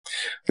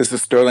This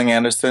is Sterling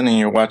Anderson, and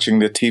you're watching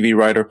the TV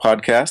Writer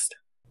Podcast.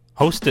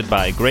 Hosted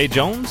by Gray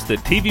Jones, the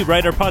TV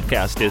Writer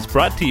Podcast is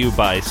brought to you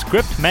by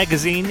Script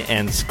Magazine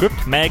and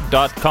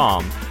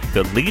ScriptMag.com,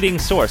 the leading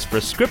source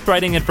for script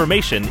writing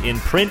information in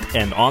print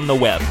and on the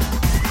web.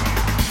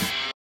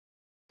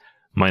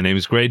 My name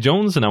is Gray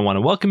Jones, and I want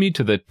to welcome you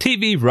to the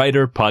TV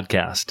Writer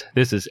Podcast.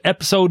 This is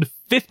episode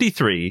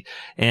 53,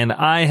 and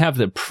I have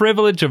the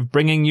privilege of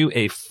bringing you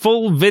a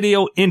full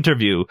video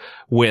interview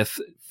with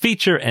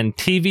feature and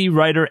TV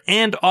writer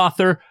and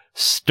author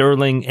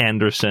Sterling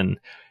Anderson.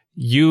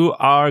 You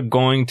are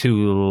going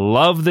to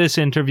love this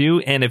interview,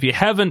 and if you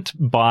haven't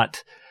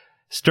bought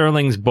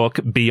Sterling's book,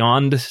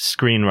 Beyond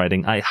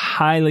Screenwriting, I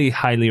highly,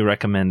 highly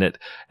recommend it.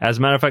 As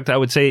a matter of fact, I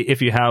would say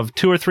if you have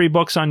 2 or 3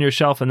 books on your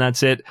shelf and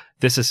that's it,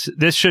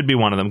 this should be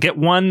one of them. Get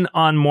one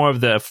on more of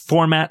the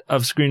format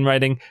of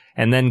screenwriting,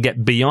 and then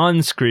get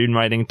Beyond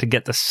Screenwriting to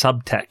get the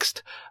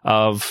subtext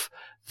of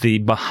the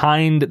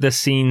behind the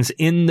scenes,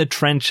 in the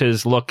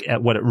trenches look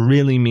at what it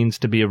really means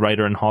to be a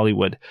writer in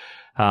Hollywood.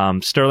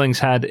 Sterling's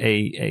had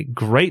a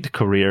great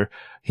career.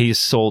 He's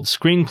sold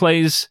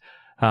screenplays.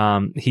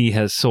 He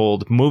has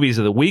sold Movies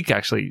of the Week,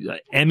 actually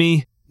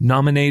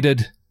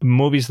Emmy-nominated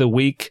Movies of the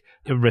Week,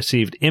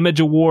 received Image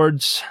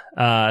Awards.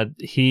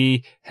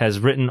 He has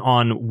written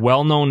on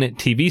well-known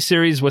TV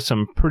series with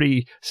some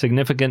pretty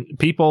significant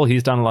people.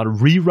 He's done a lot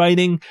of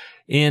rewriting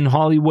in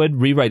Hollywood,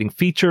 rewriting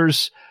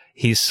features.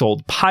 He's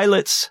sold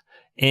pilots.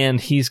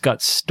 And he's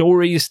got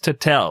stories to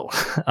tell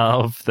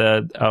of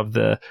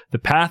the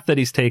path that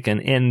he's taken.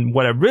 And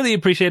what I really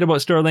appreciate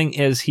about Sterling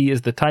is he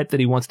is the type that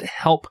he wants to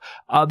help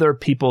other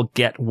people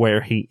get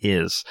where he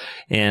is.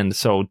 And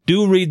so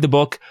do read the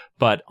book.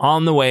 But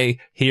on the way,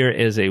 here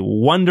is a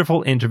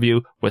wonderful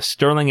interview with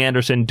Sterling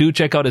Anderson. Do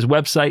check out his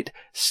website,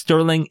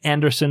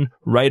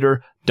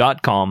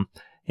 sterlingandersonwriter.com.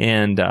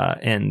 And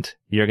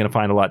you're going to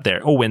find a lot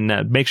there. Oh,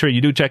 and make sure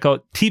you do check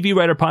out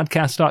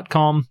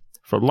tvwriterpodcast.com.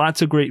 for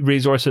lots of great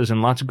resources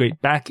and lots of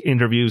great back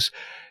interviews.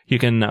 You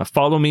can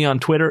follow me on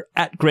Twitter,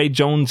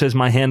 @GrayJones is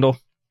my handle.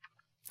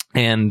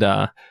 And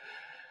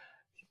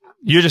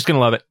you're just going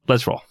to love it.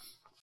 Let's roll.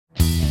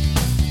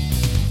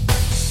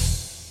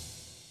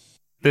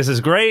 This is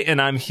Gray, and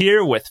I'm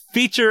here with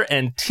feature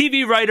and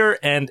TV writer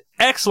and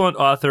excellent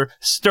author,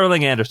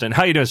 Sterling Anderson.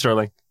 How you doing,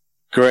 Sterling?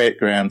 Great,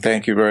 Graham.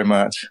 Thank you very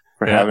much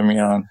for having me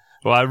on.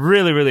 Well, I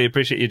really, really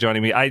appreciate you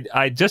joining me.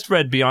 I just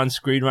read Beyond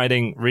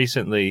Screenwriting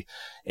recently,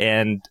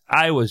 and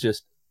I was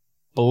just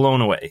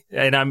blown away.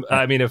 And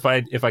I mean, if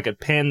I could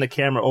pan the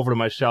camera over to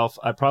my shelf,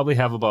 I probably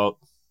have about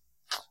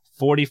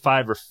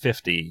 45 or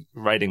 50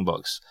 writing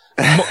books.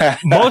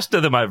 Most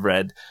of them I've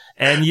read,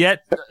 and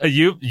yet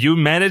you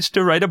managed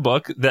to write a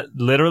book that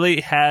literally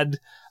had,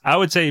 I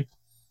would say,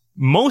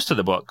 most of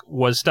the book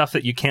was stuff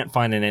that you can't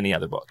find in any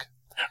other book.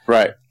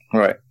 Right.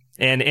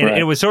 And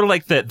it was sort of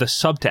like the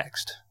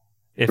subtext,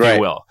 if you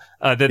will,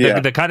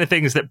 the kind of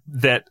things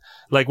that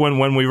like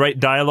when we write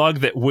dialogue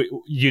that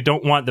you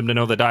don't want them to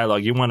know the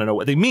dialogue, you want to know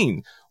what they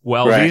mean.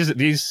 Well,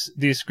 these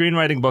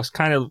screenwriting books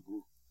kind of,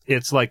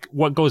 it's like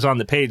what goes on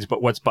the page,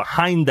 but what's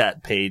behind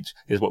that page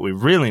is what we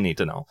really need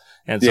to know.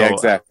 And so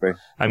exactly.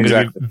 I'm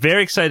going to be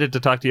very excited to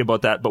talk to you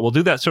about that, but we'll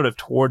do that sort of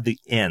toward the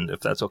end, if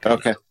that's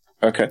okay.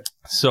 Okay.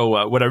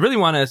 So what I really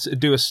want to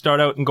do is start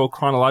out and go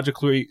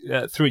chronologically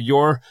through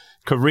your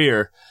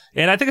career.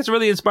 And I think it's a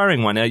really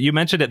inspiring one. You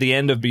mentioned at the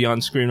end of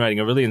Beyond Screenwriting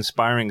a really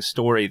inspiring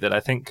story that I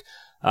think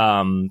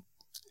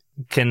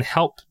can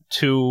help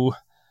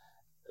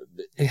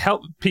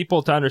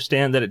people to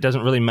understand that it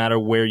doesn't really matter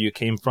where you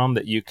came from,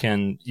 that you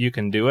can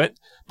do it.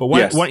 But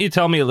why don't you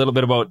tell me a little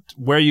bit about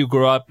where you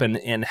grew up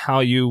and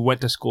how you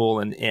went to school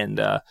and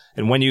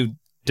when you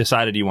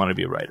decided you wanted to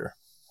be a writer?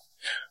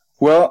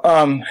 Well,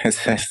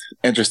 it's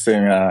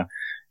interesting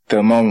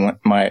the moment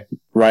my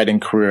writing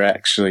career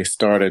actually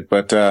started,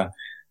 but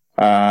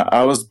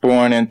I was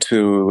born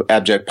into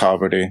abject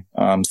poverty,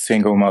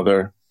 single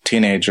mother,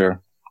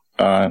 teenager,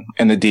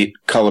 in the deep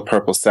color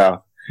purple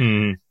South.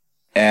 Mm.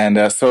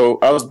 And so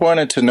I was born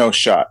into no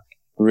shot,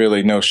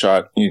 going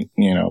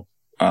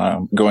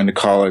to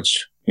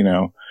college.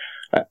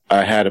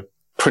 I had a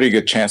pretty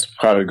good chance of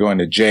probably going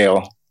to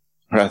jail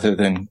rather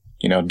than,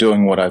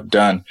 doing what I've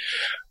done.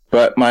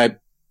 But my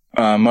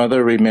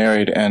mother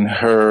remarried, and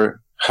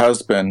her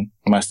husband,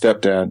 my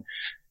stepdad,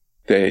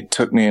 they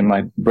took me and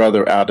my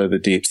brother out of the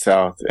deep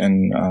South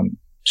and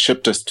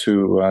shipped us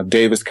to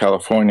Davis,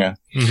 California,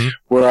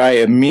 where I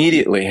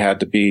immediately had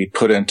to be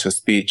put into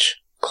speech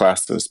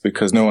classes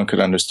because no one could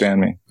understand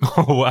me.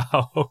 Oh,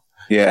 wow.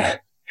 Yeah.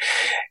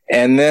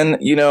 And then,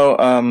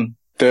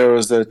 there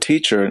was a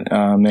teacher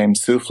named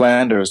Sue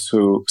Flanders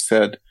who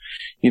said,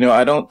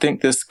 I don't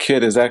think this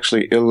kid is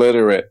actually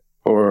illiterate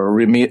or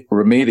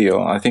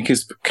remedial. I think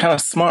he's kind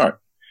of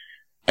smart.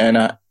 And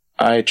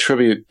I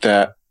attribute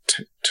that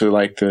to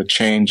like the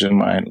change in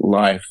my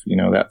life,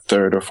 that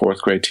 3rd or 4th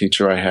grade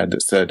teacher I had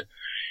that said,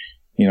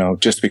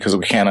 just because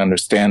we can't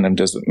understand him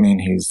doesn't mean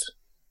he's,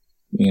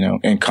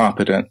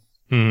 incompetent.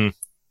 Mm-hmm.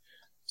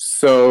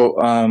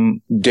 So,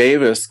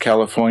 Davis,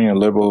 California,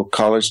 liberal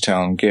college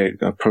town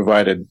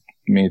provided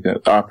me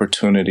the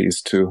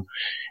opportunities to,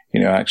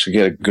 actually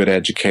get a good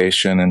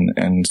education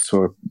and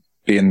sort of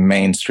be in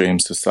mainstream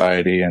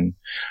society. And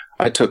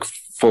I took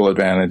full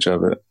advantage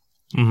of it.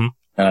 Mm-hmm.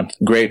 And I'm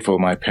grateful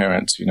to my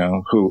parents,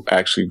 who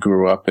actually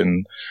grew up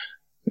in,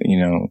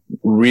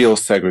 real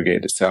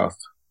segregated South.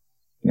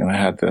 I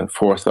had the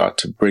forethought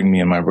to bring me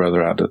and my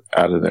brother out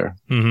of there.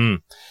 Mm-hmm.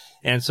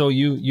 And so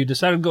you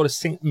decided to go to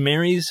St.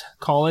 Mary's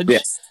College.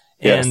 Yes.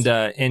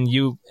 And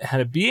you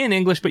had a BA in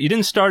English, but you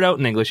didn't start out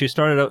in English. You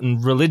started out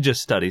in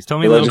religious studies. Tell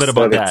me a little bit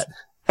about that.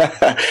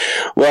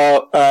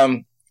 Well,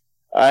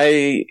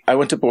 I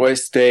went to Boise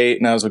State,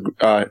 and I was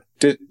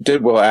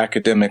did well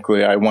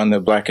academically. I won the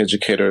Black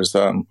Educators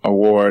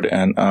Award,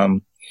 and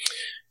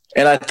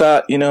I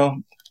thought,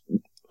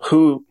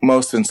 who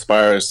most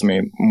inspires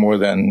me more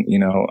than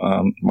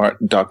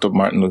Dr.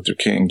 Martin Luther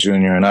King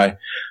Jr. And I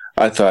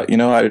thought,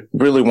 I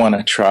really want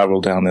to travel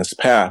down this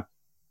path.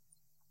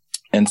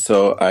 And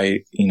so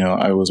I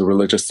was a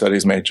religious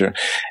studies major,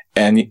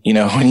 and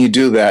when you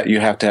do that, you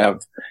have to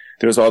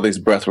there's all these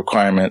breadth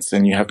requirements,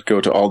 and you have to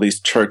go to all these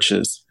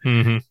churches.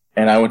 Mm-hmm.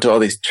 And I went to all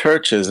these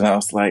churches, and I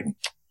was like,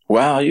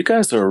 wow, you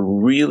guys are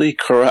really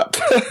corrupt.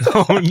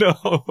 Oh,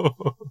 no.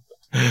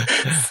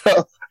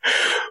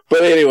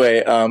 But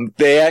anyway,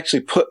 they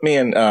actually put me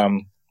in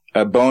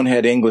a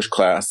bonehead English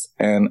class,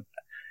 and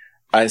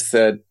I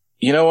said,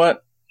 you know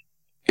what?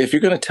 If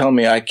you're going to tell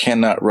me I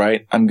cannot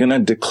write, I'm going to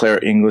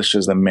declare English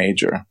as a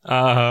major.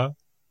 Uh-huh.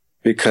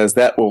 Because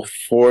that will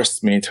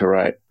force me to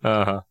write.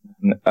 Uh-huh.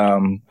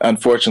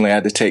 Unfortunately, I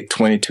had to take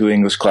 22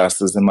 English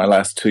classes in my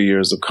last 2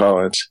 years of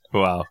college.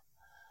 Wow.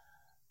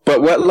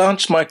 But what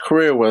launched my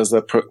career was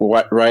a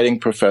writing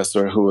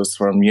professor who was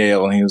from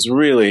Yale, and he was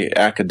really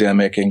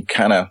academic and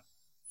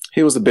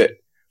he was a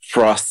bit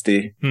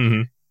frosty,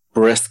 mm-hmm.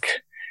 brisk,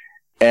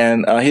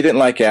 and he didn't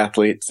like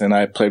athletes, and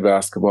I played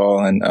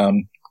basketball, and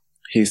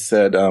he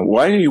said,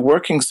 why are you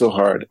working so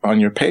hard on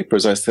your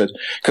papers? I said,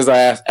 because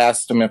I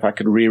asked him if I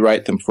could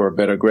rewrite them for a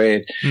better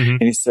grade. Mm-hmm.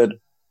 And he said,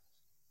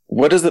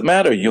 what does it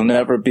matter? You'll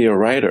never be a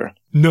writer.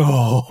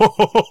 No,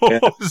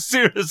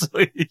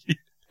 seriously.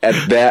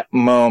 At that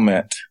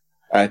moment,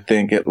 I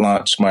think it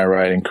launched my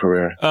writing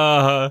career.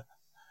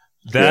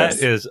 That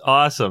is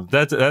awesome.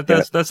 That's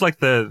like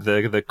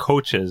the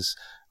coaches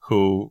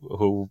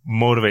who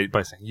motivate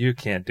by saying, you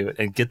can't do it,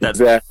 and get that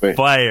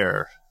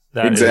fire.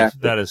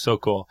 That is so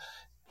cool.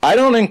 I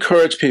don't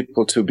encourage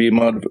people to be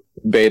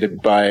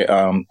motivated by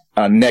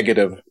a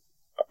negative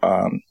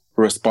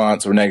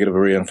response or negative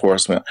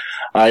reinforcement.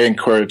 I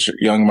encourage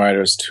young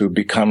writers to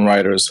become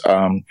writers,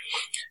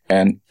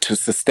 and to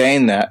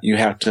sustain that, you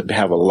have to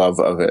have a love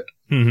of it,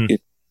 mm-hmm.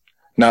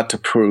 Not to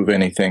prove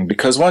anything.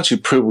 Because once you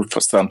prove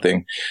for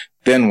something,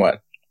 then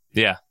what?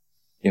 Yeah.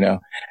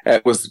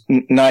 It was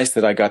nice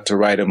that I got to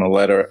write him a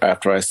letter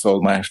after I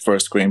sold my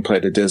first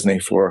screenplay to Disney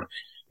for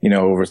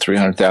over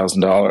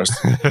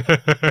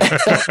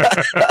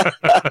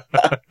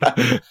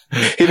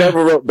 $300,000. He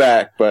never wrote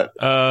back, but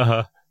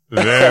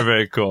very,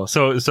 very cool.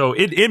 So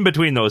in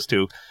between those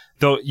two,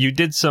 though, you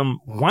did some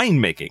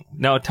winemaking.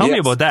 Now, tell me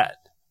about that.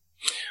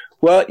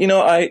 Well,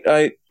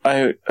 I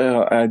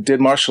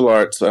did martial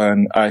arts,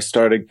 and I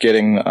started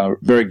getting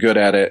very good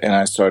at it, and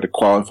I started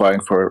qualifying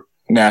for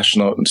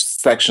national,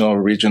 sectional,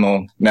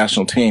 regional,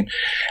 national team.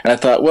 And I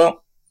thought,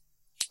 well,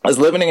 I was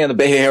living in the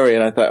Bay Area,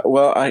 and I thought,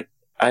 well,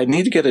 I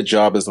need to get a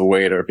job as a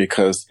waiter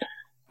because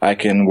I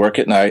can work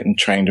at night and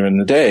train during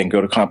the day and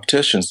go to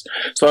competitions.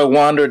 So I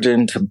wandered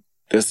into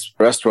this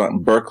restaurant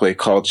in Berkeley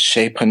called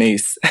Chez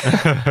Panisse,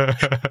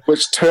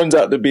 which turns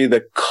out to be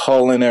the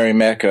culinary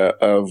mecca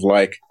of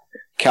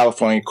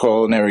California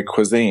culinary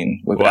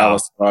cuisine with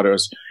Alice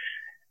Waters.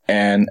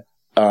 And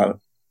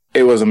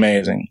it was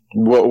amazing.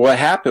 What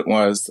happened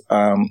was,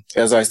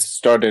 as I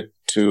started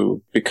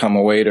to become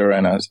a waiter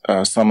and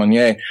a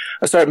sommelier,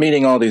 I started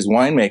meeting all these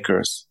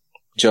winemakers.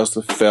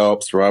 Joseph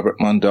Phelps, Robert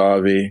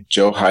Mondavi,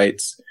 Joe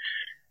Heitz.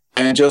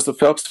 And Joseph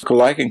Phelps took a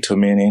liking to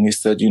me, and he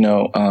said,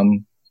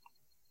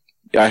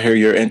 I hear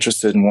you're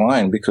interested in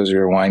wine because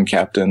you're a wine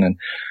captain. And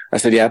I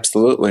said, yeah,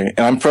 absolutely. And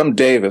I'm from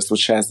Davis,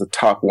 which has the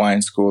top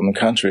wine school in the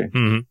country.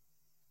 Mm-hmm.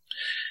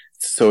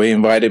 So he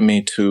invited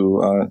me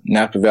to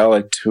Napa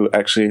Valley to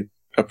actually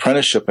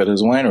apprenticeship at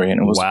his winery.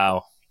 And it was, wow.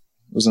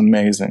 It was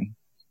amazing.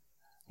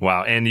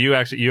 Wow. And you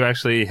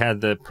actually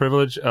had the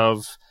privilege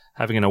of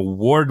having an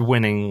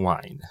award-winning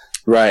wine.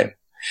 Right.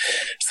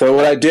 So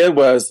what I did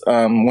was,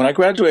 when I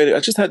graduated,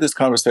 I just had this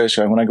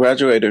conversation. When I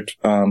graduated,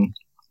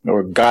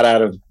 or got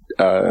out of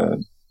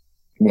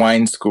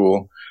wine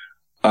school,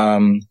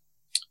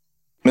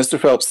 Mr.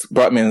 Phelps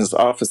brought me in his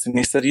office, and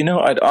he said,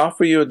 I'd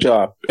offer you a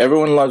job.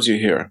 Everyone loves you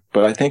here,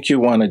 but I think you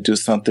want to do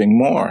something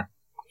more.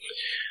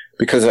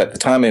 Because at the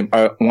time,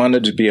 I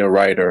wanted to be a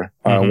writer,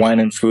 wine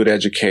and food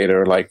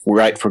educator,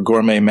 write for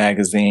Gourmet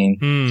Magazine.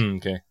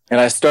 Okay. And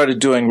I started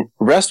doing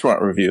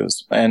restaurant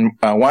reviews and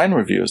wine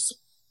reviews.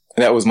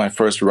 That was my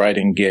first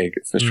writing gig,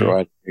 official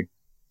writing gig.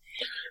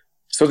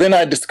 So then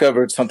I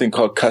discovered something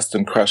called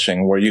custom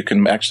crushing, where you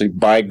can actually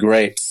buy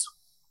grapes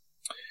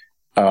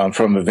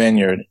from a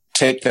vineyard,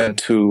 take them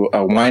to a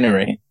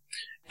winery,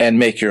 and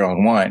make your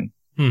own wine.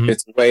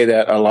 It's a way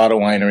that a lot of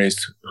wineries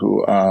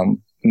who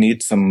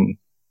need some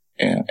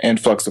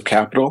influx of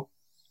capital,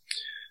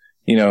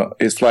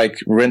 it's like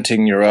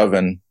renting your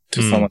oven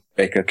to someone to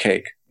bake a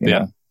cake. You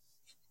know?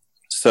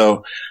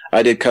 So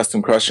I did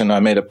custom crushing. I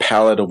made a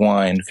pallet of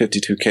wine,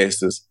 52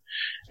 cases,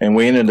 and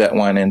we entered that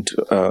wine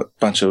into a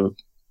bunch of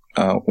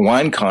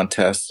wine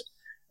contests,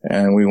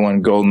 and we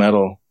won gold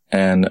medal.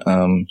 And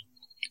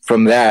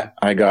from that,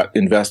 I got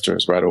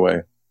investors right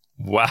away.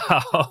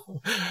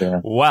 Wow.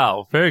 Yeah.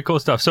 Wow. Very cool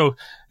stuff. So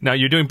now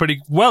you're doing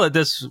pretty well at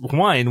this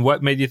wine.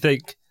 What made you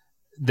think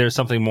there's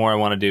something more I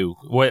want to do?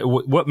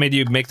 What made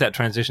you make that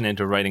transition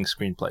into writing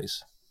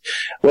screenplays?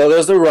 Well,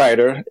 there's a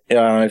writer,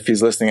 if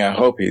he's listening, I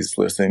hope he's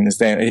listening. His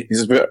name,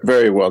 he's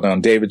very well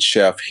known, David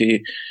Sheff.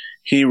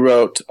 He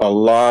wrote a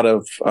lot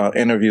of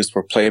interviews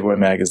for Playboy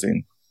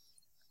magazine.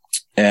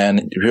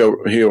 And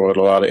he wrote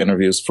a lot of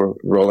interviews for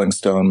Rolling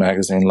Stone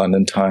magazine,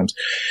 London Times.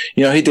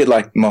 He did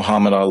like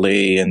Muhammad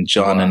Ali and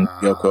John and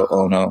Yoko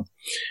Ono.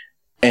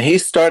 And he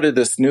started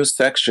this new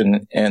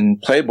section in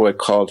Playboy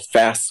called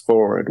Fast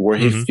Forward, where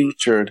he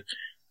featured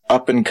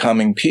up and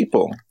coming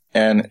people.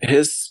 And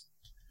his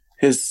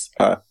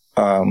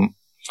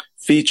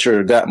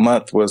feature that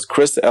month was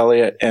Chris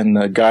Elliott and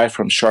the guy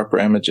from Sharper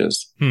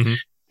Images. And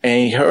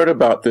he heard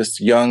about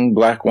this young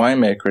black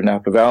winemaker in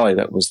Napa Valley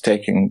that was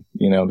taking,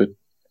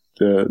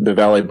 the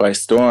valley by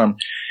storm.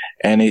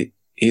 And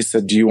he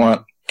said,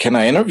 can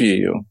I interview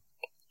you?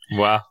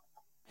 Wow.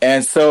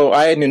 And so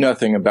I knew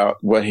nothing about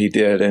what he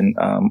did. And,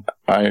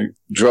 I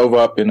drove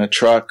up in a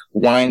truck,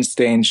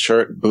 wine-stained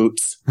shirt,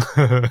 boots.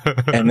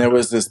 And there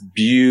was this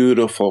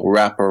beautiful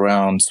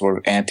wraparound sort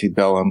of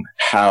antebellum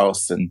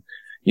house and,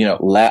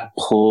 lap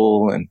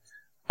pool. And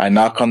I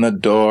knock on the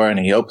door and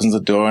he opens the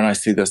door and I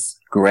see this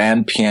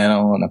grand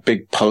piano and a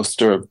big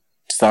poster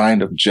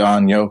signed of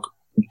John and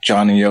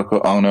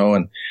Yoko Ono.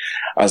 And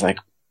I was like,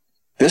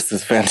 this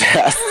is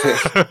fantastic.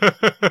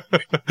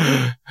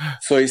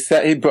 So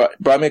he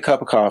brought me a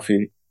cup of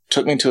coffee,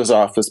 took me to his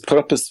office, put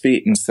up his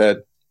feet and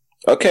said,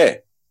 okay,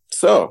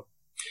 so,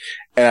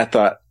 and I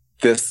thought,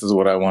 this is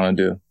what I want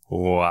to do.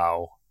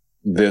 Wow.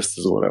 This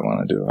is what I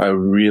want to do. I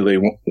really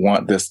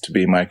want this to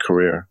be my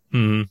career.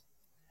 And,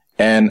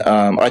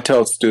 I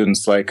tell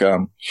students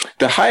the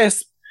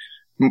highest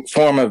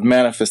form of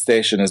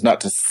manifestation is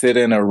not to sit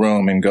in a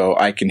room and go,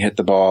 I can hit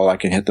the ball,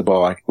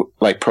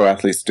 like pro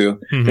athletes do.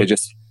 They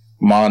just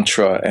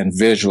mantra and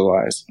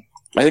visualize.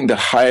 I think the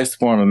highest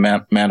form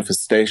of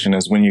manifestation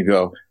is when you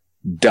go,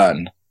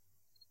 done.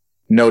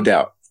 No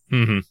doubt.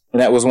 And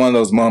that was one of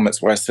those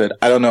moments where I said,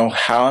 I don't know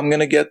how I'm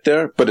going to get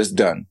there, but it's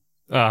done.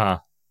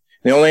 The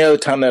only other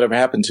time that ever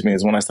happened to me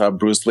is when I saw a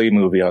Bruce Lee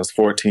movie. I was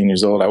 14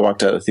 years old. I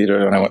walked out of the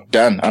theater and I went,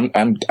 done.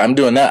 I'm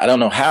doing that. I don't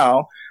know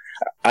how.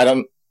 I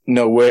don't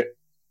know where,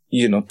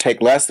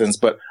 take lessons,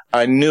 but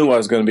I knew I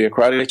was going to be a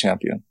karate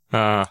champion.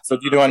 So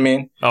do you know what I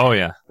mean? Oh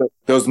yeah.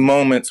 Those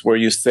moments where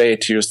you say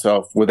to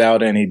yourself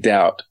without any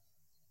doubt,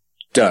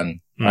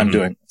 done. I'm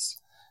doing this.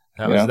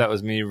 That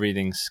was me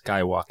reading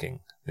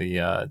Skywalking,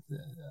 the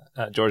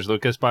George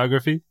Lucas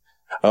biography.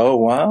 Oh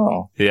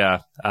wow.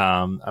 Yeah.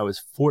 I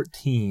was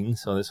 14,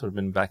 so this would have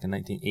been back in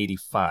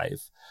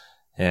 1985,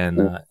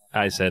 and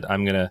I said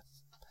I'm gonna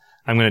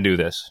do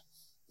this.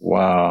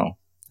 Wow.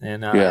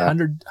 And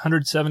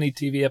 170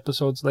 TV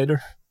episodes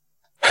later.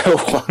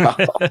 Wow.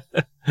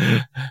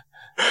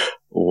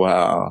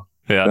 Wow.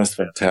 Yeah. That's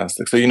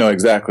fantastic. So you know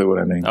exactly what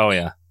I mean. Oh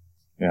yeah.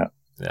 Yeah.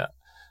 Yeah.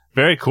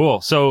 Very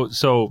cool. So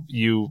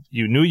you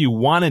knew you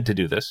wanted to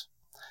do this,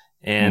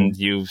 and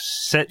you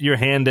set your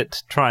hand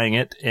at trying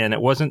it, and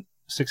it wasn't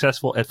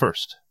successful at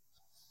first.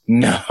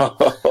 No,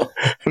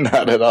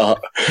 not at all.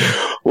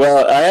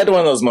 Well, I had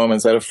one of those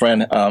moments. I had a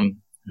friend,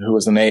 who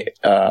was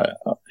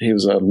he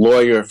was a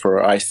lawyer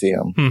for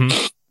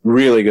ICM,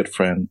 really good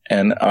friend.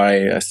 And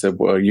I said,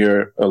 well,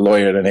 you're a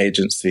lawyer at an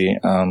agency.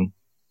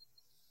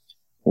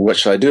 What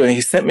should I do? And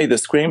he sent me the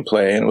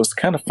screenplay, and it was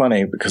kind of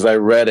funny because I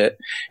read it,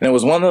 and it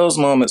was one of those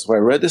moments where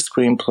I read the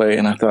screenplay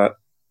and I thought,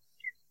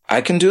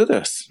 I can do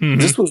this.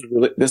 This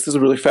is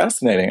really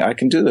fascinating. I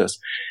can do this.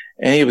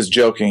 And he was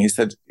joking. He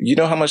said, you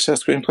know how much that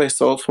screenplay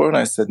sold for? And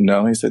I said,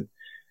 no. He said,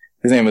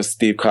 his name was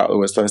Steve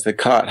Kotlowitz. So I said,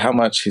 Kot, how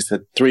much? He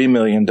said, $3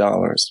 million.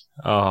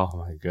 Oh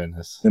my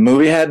goodness. The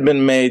movie hadn't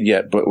been made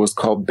yet, but it was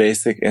called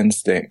Basic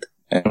Instinct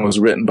and was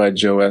written by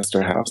Joe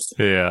Esterhaus.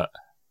 Yeah.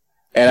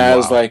 And I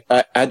was like,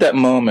 I had that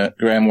moment,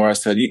 Graham, where I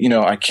said,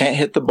 I can't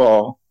hit the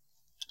ball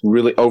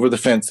really over the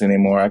fence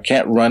anymore. I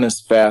can't run as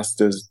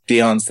fast as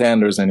Deion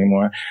Sanders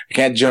anymore. I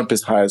can't jump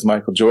as high as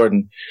Michael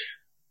Jordan.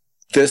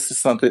 This is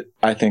something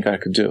I think I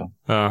could do.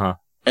 And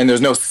there's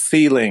no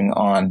ceiling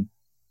on,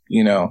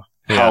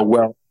 how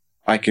well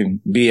I can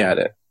be at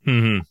it.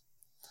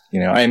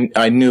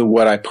 I knew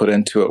what I put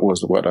into it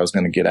was what I was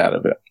going to get out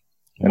of it.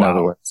 In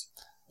other words.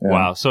 Yeah.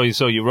 Wow. So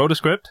you wrote a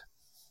script?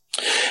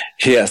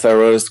 Yes, I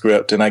wrote a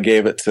script and I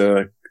gave it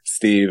to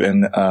Steve,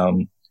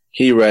 and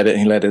he read it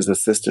and he let his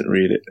assistant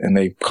read it, and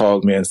they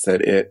called me and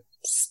said it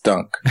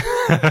stunk.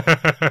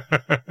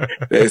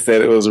 They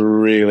said it was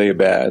really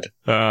bad.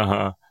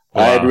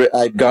 Wow.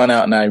 I'd gone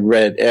out and I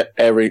read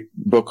every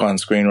book on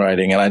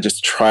screenwriting, and I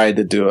just tried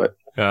to do it.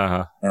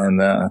 Uh-huh.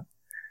 And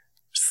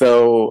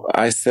so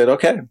I said,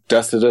 okay,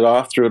 dusted it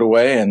off, threw it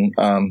away,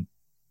 and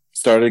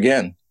started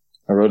again.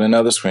 I wrote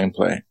another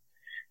screenplay,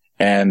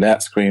 and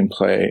that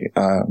screenplay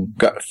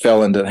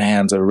fell into the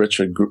hands of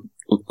Richard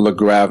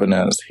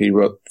LaGravenese. He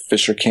wrote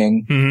Fisher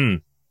King, mm-hmm.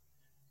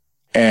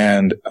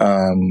 and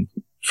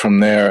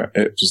from there,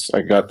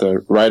 I got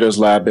the Writers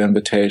Lab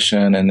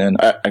invitation, and then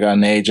I got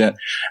an agent,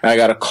 and I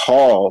got a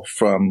call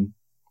from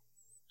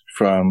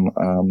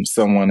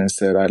someone and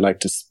said, I'd like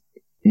to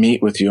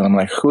meet with you. And I'm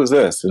like, who is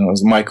this? And it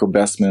was Michael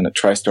Bestman at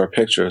TriStar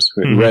Pictures,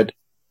 who had mm-hmm. read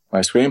my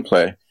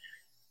screenplay.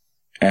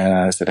 And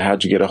I said,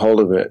 how'd you get a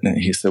hold of it? And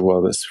he said,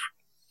 well, this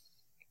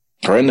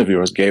friend of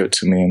yours gave it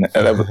to me. And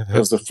it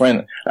was a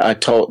friend. I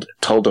told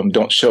him,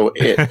 don't show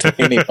it to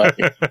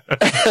anybody.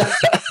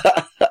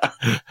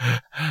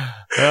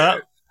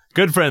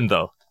 Good friend,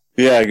 though.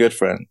 Yeah, good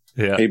friend.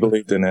 Yeah, he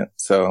believed in it.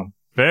 So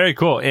very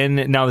cool.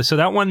 And now, so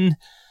that one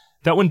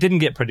didn't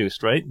get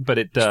produced, right? But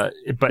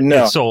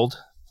it sold.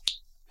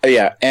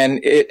 Yeah, and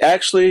it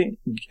actually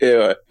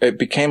it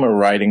became a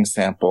writing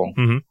sample,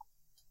 mm-hmm.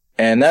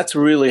 and that's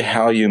really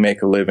how you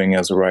make a living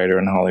as a writer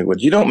in Hollywood.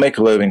 You don't make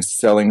a living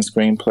selling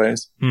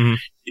screenplays. Mm-hmm.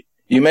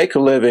 You make a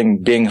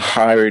living being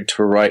hired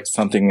to write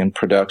something in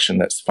production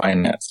that's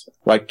financed,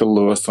 like the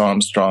Louis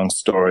Armstrong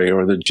story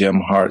or the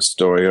Jim Hart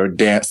story or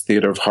Dance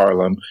Theater of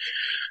Harlem.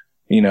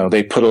 You know,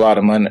 they put a lot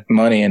of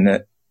money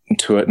into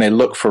it, and they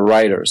look for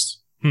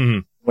writers.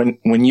 Mm-hmm.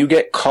 When you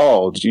get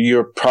called,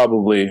 you're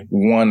probably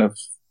one of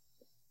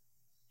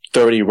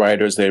 30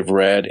 writers they've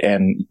read,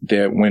 and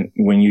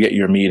when you get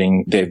your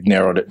meeting, they've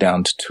narrowed it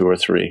down to 2 or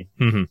 3.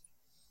 Mm-hmm.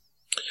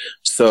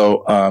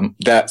 So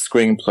that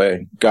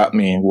screenplay got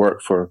me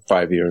work for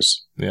 5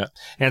 years. Yeah,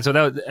 and so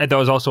that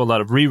was also a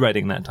lot of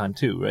rewriting that time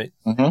too, right?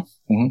 Mm-hmm.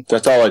 Mm-hmm.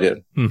 That's all I did.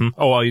 Mm-hmm.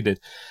 Oh, all you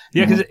did,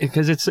 yeah,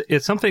 because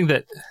it's something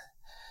that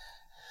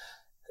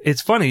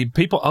it's funny.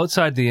 People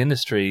outside the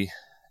industry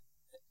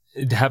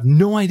have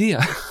no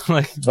idea,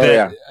 like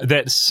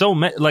that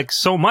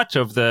so much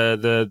of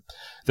the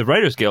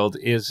Writers Guild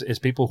is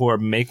people who are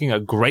making a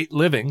great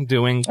living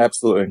doing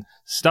absolutely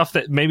stuff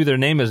that maybe their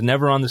name is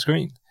never on the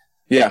screen.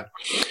 Yeah.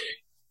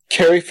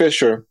 Carrie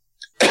Fisher,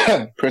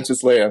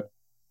 Princess Leia,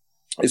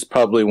 is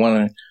probably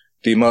one of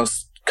the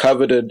most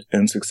coveted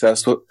and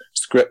successful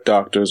script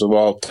doctors of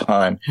all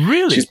time.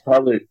 Really? She's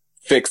probably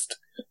fixed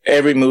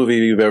every movie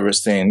you've ever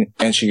seen,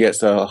 and she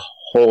gets a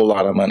whole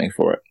lot of money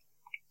for it.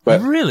 But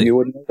really? You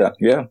wouldn't know that.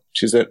 Yeah.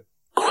 She's an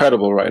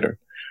incredible writer.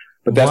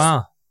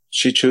 But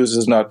she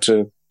chooses not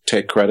to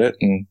take credit,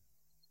 and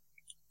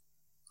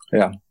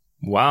yeah.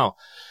 Wow.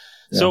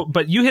 Yeah. So,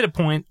 but you hit a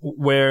point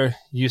where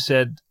you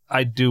said,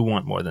 I do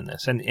want more than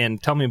this.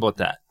 And tell me about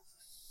that.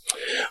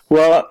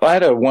 Well, I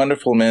had a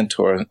wonderful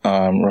mentor,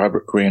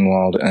 Robert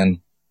Greenwald, and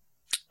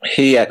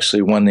he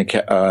actually won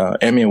the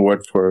Emmy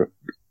Award for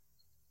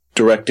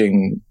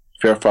directing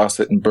Farrah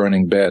Fawcett and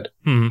Burning Bed.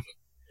 Mm-hmm.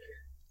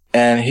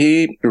 And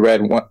he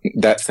read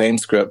that same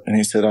script, and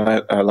he said,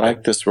 I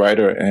like this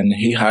writer. And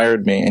he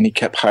hired me, and he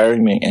kept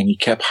hiring me, and he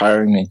kept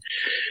hiring me.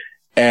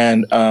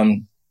 And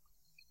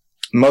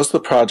most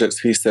of the projects,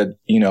 he said,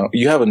 you know,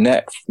 you have a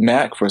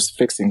knack for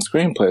fixing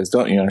screenplays,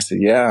 don't you? And I said,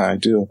 yeah, I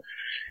do.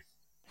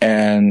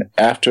 And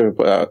after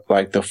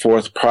like the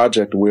 4th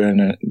project, we're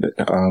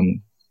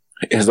in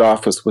his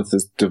office with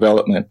his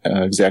development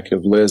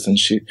executive, Liz, and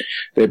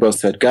they both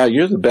said, God,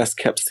 you're the best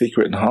kept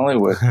secret in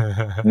Hollywood.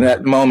 In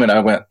that moment, I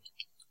went,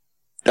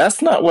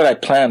 that's not what I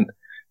planned.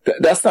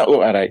 That's not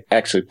what I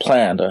actually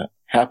planned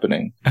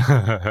happening.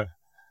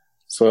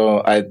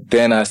 So I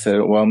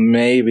said, well,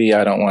 maybe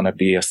I don't want to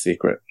be a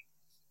secret.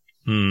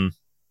 Hmm.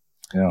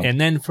 Yeah.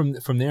 And then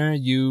from there,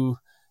 you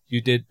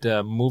did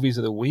Movies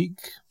of the Week.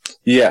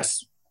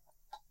 Yes.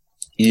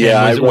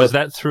 Yeah. Was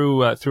that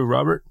through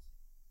Robert?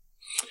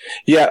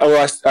 Yeah.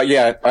 Oh,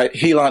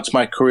 he launched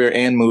my career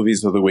in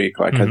Movies of the Week.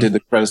 Like I did the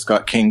Coretta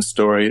Scott King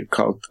story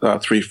called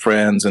Three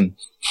Friends, and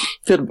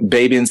did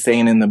Baby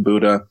Insane in the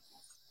Buddha.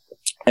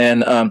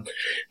 And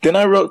then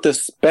I wrote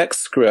this spec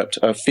script,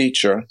 a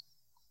feature,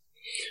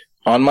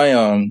 on my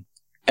own,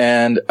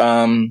 and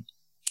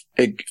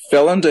it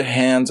fell into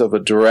hands of a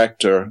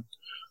director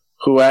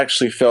who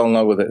actually fell in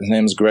love with it. His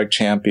name is Greg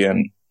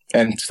Champion.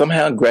 And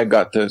somehow Greg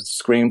got the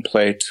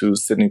screenplay to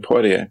Sidney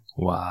Poitier.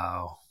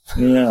 Wow.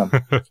 Yeah.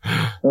 It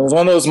was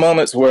one of those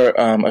moments where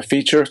a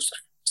feature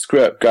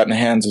script got in the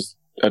hands of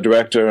a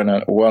director and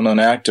a well-known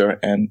actor.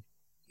 And,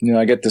 you know,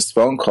 I get this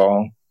phone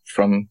call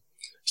from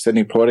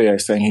Sidney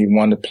Poitier saying he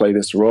wanted to play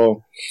this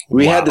role.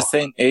 We had the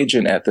same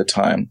agent at the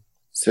time,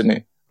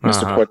 Sidney,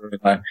 Mr. Poitier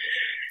and I.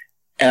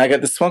 And I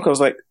got this phone call. I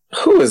was like,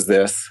 who is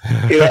this?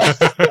 You know,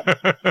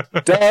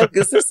 Doug,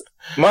 is this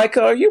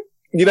Micah? Are you?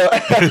 You know.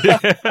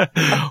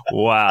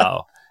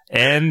 Wow.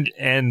 And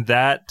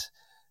that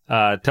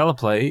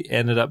teleplay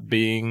ended up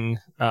being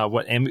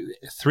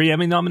 3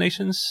 Emmy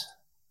nominations?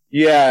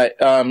 Yeah.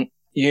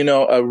 You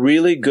know, a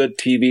really good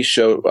TV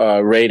show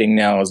rating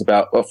now is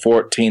about a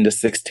 14 to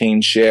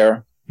 16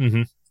 share.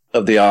 Mm-hmm.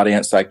 of the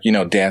audience, like,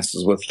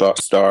 Dances with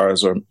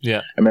Stars or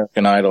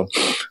American Idol.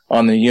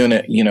 On the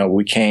unit,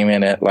 we came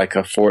in at like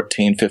a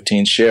 14,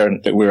 15 share,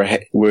 and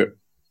we're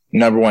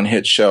number one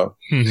hit show.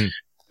 Mm-hmm.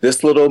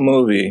 This little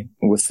movie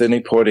with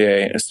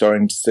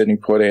starring Sidney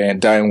Poitier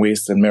and Diane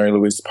Weiss and Mary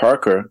Louise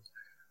Parker,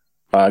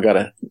 got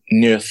a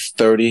near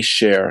 30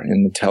 share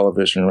in the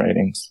television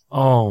ratings.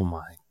 Oh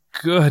my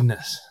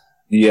goodness.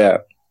 Yeah.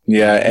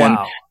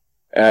 Wow.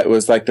 And it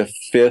was like the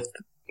 5th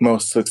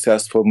most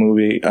successful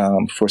movie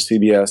for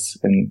CBS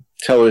in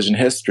television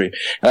history.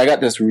 And I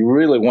got this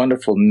really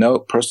wonderful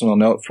personal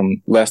note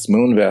from Les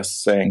Moonves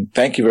saying,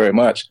 "Thank you very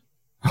much."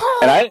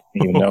 And I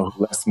didn't even know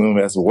who Les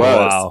Moonves was.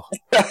 Wow.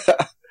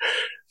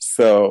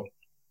 So,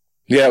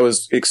 yeah, it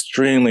was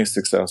extremely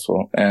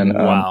successful. And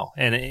wow.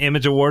 And an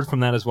Image Award from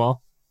that as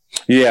well?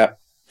 Yeah.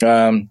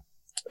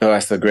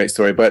 That's a great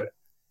story. But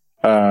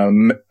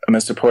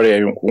Mr.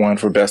 Poitier won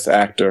for Best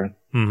Actor.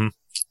 Mm-hmm.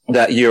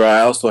 That year,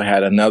 I also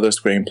had another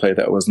screenplay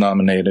that was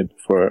nominated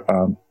for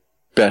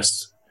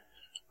Best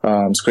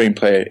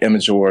Screenplay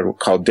Image Award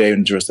called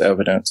Dangerous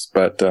Evidence,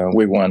 but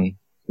we won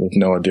with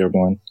Noah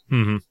Dearborn.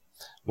 Mm-hmm.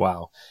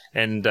 Wow.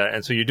 And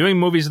so you're doing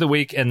Movies of the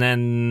Week, and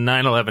then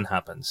 9/11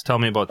 happens. Tell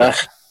me about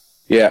that.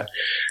 Yeah.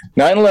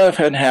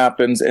 9/11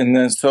 happens, and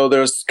then so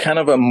there's kind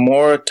of a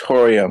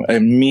moratorium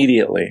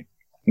immediately.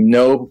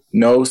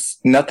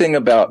 Nothing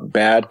about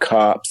bad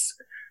cops,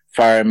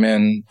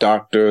 firemen,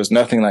 doctors,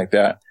 nothing like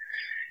that.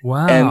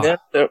 Wow. And then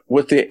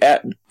with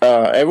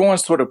everyone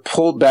sort of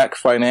pulled back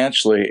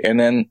financially, and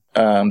then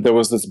there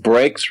was this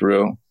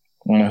breakthrough.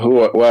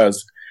 Who it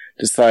was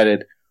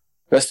decided,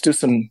 let's do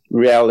some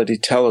reality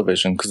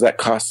television because that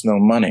costs no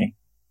money.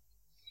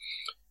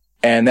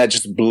 And that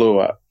just blew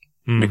up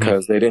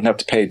because they didn't have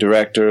to pay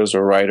directors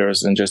or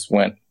writers and just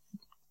went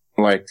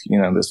like,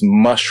 this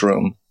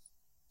mushroom.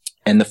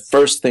 And the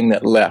first thing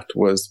that left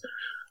was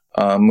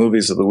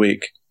Movies of the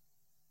Week.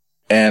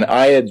 And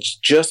I had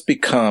just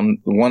become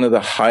one of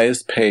the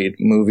highest paid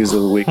Movies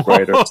of the Week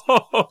writers.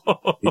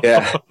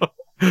 Yeah.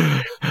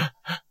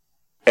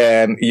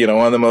 And,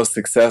 one of the most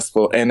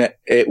successful. And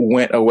it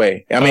went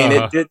away. I mean,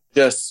 it didn't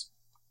just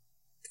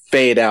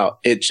fade out.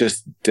 It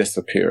just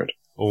disappeared.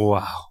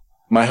 Wow.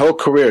 My whole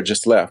career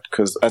just left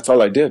because that's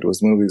all I did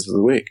was Movies of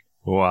the Week.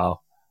 Wow.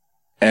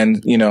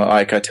 And,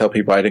 like I tell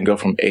people, I didn't go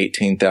from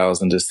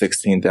 18,000 to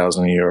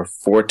 16,000 a year, or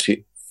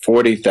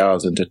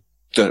 40,000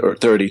 to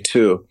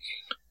 32.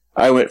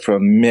 I went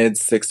from mid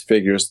 6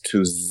 figures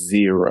to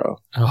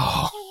zero.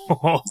 Oh.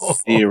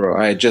 Zero.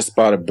 I had just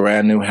bought a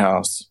brand new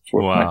house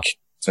for my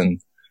kids,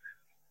 and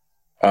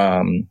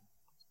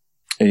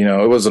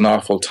it was an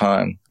awful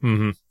time.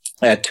 Mm-hmm.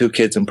 I had 2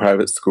 kids in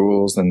private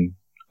schools and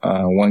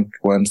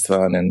one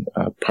son in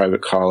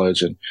private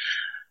college, and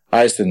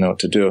I just didn't know what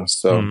to do.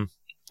 So,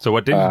 So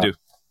what did you do?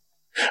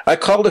 I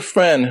called a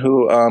friend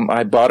who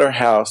I bought her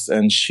house,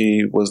 and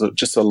she was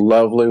just a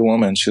lovely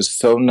woman. She was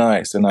so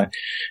nice, and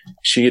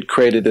she had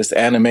created this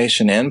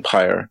animation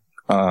empire.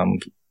 Her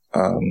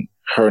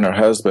and her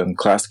husband,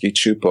 Klasky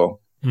Chupo,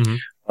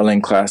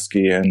 Arlene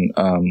Klasky, and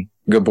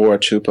Gabor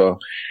Chupo.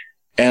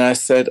 And I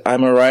said,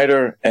 I'm a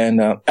writer, and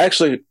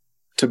actually,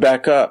 to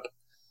back up,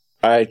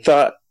 I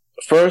thought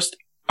first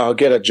I'll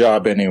get a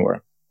job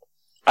anywhere.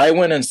 I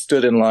went and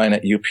stood in line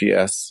at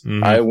UPS.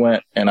 I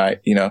went and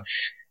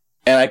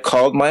and I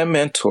called my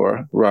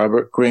mentor,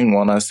 Robert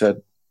Greenwald, and I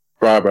said,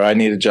 Robert, I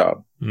need a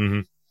job.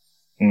 And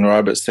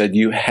Robert said,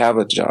 you have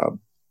a job.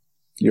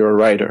 You're a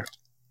writer.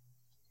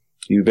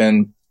 You've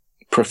been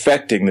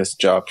perfecting this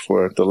job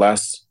for the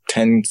last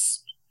 10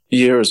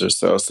 years or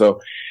so.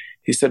 So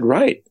he said,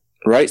 write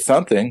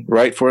something,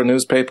 write for a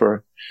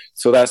newspaper.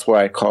 So that's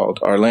why I called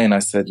Arlene. I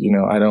said,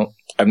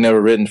 I've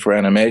never written for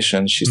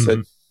animation. She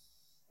said,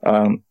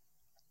 I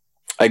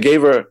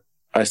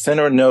sent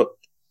her a note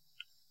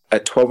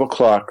at 12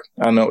 o'clock.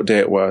 I don't know what day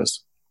it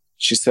was.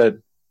 She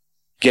said,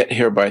 get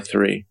here by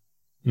 3.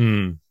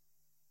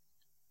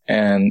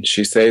 And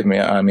she saved me.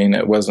 I mean,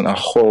 it wasn't a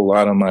whole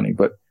lot of money,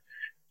 but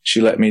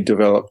she let me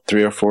develop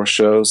 3 or 4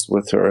 shows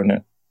with her, and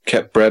it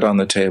kept bread on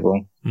the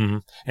table.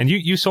 And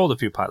you sold a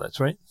few pilots,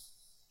 right?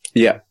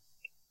 Yeah.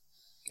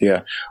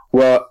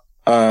 Well,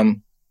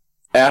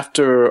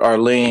 after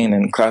Arlene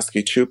and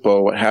Klasky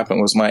Chupo, what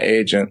happened was my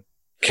agent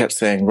kept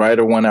saying, write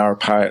a 1-hour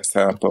pilot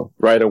sample,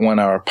 write a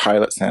 1-hour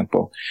pilot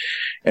sample.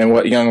 And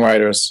what young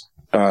writers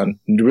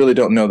really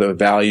don't know the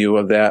value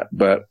of that,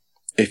 but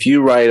if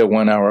you write a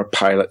 1-hour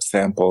pilot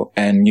sample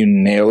and you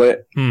nail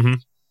it,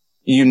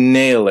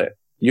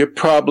 you're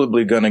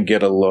probably going to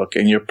get a look,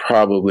 and you're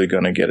probably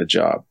going to get a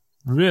job.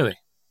 Really?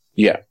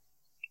 Yeah.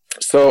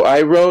 So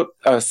I wrote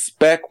a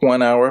spec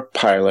 1-hour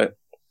pilot,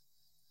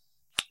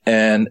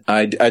 and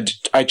I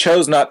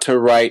chose not to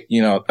write,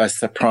 a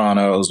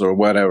Sopranos or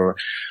whatever.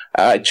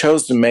 I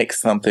chose to make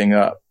something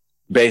up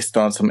based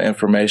on some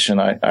information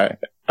I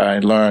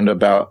learned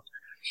about.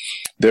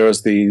 There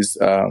was these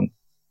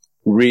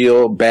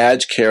real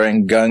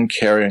badge-carrying,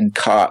 gun-carrying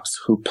cops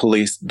who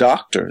policed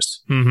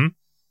doctors.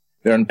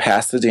 They're in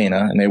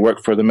Pasadena, and they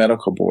work for the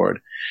medical board.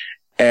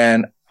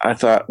 And I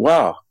thought,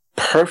 wow,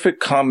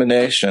 perfect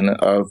combination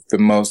of the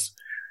most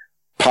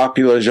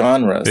popular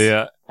genres,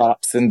 Yeah.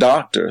 cops and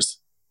doctors.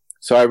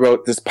 So I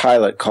wrote this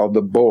pilot called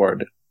The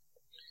Board.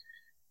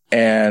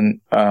 And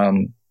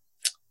Bob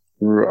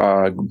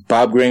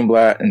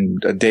Greenblatt and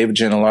David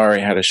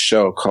Gennellari had a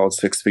show called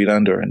 6 Feet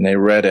Under, and they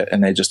read it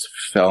and they just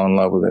fell in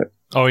love with it.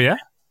 Oh, yeah?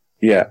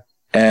 Yeah.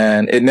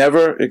 And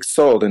it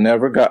sold. It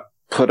never got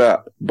put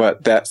up.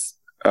 But that's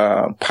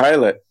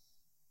pilot,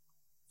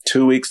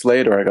 2 weeks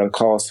later, I got a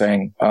call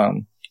saying,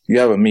 you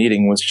have a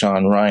meeting with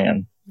Sean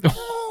Ryan, the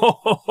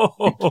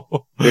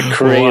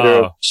creator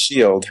of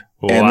S.H.I.E.L.D.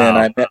 And then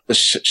I met with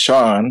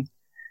Sean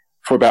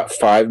for about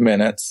 5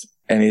 minutes.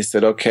 And he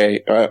said,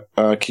 okay,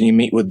 can you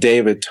meet with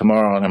David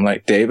tomorrow? And I'm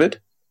like,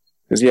 David?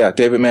 He goes, yeah,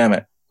 David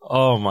Mamet.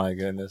 Oh, my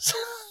goodness.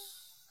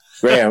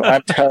 Graham,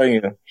 I'm telling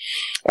you,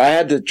 I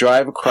had to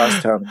drive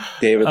across town with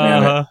David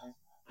Mamet.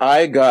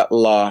 I got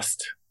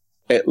lost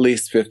at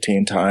least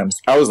 15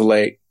 times. I was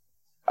late.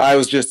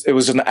 It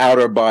was an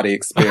outer body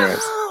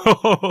experience.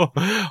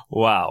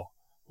 Wow.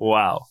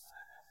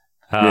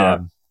 Yeah.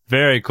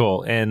 Very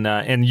cool.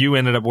 And you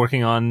ended up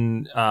working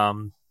on,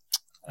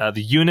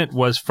 the Unit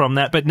was from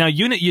that, but now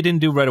Unit you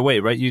didn't do right away,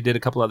 right? You did a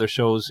couple other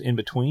shows in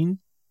between?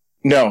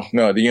 No,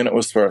 the Unit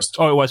was first.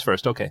 Oh, it was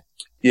first. Okay.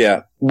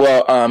 Yeah.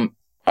 Well,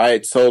 I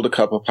had sold a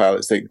couple of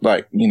pilots,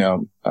 Bob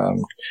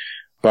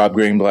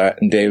Greenblatt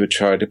and David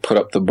tried to put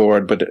up The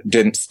Board, but it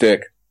didn't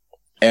stick.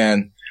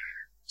 And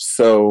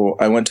so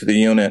I went to the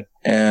Unit,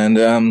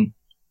 and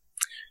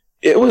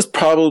it was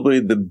probably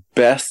the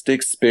best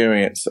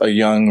experience a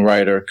young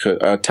writer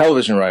a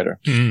television writer.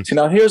 Mm-hmm. See,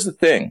 now here's the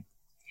thing.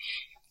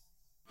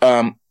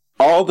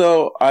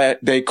 Although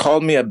they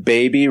called me a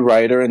baby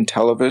writer in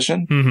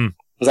television,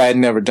 because I had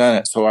never done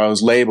it, so I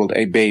was labeled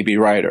a baby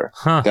writer.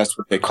 Huh. That's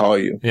what they call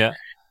you. Yeah.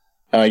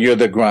 You're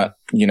the grunt,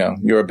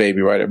 you're a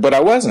baby writer. But I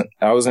wasn't.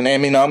 I was an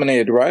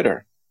Emmy-nominated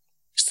writer.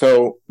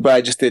 But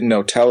I just didn't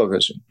know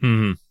television.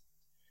 Mm-hmm.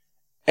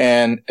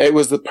 And it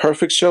was the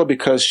perfect show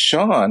because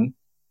Sean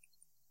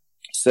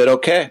said,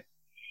 okay,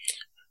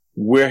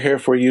 we're here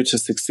for you to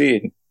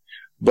succeed.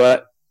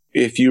 But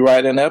if you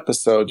write an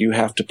episode, you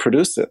have to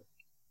produce it.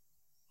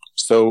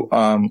 So,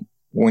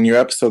 when my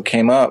episode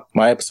came up,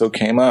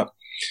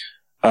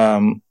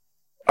 I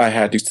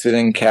had to sit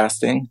in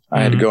casting.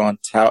 I had to go on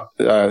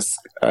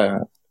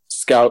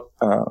scout,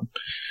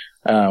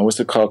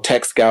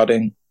 tech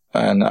scouting,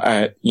 and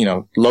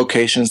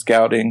location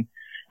scouting.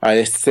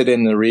 I sit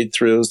in the read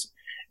throughs.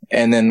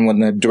 And then when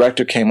the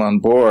director came on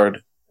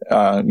board,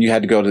 you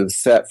had to go to the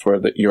set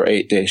for your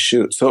 8-day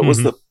shoot. So it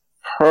was the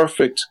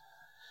perfect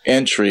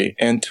entry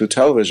into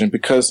television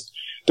because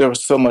there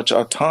was so much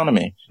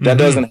autonomy. That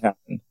doesn't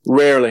happen.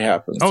 Rarely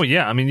happens. Oh,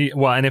 yeah. I mean,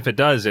 well, and if it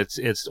does,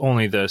 it's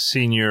only the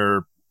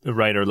senior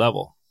writer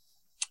level.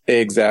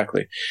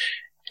 Exactly.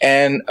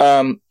 And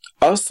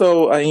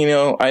also,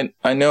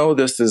 I know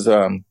this is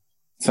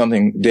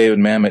something David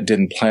Mamet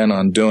didn't plan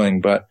on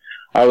doing, but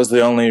I was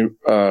the only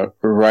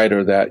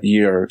writer that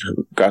year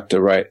who got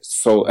to write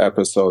sole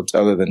episodes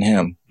other than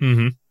him.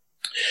 Mm-hmm.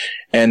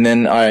 And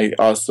then I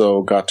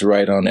also got to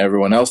write on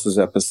everyone else's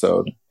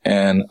episode.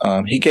 And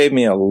he gave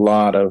me a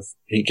lot of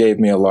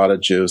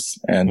juice,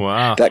 and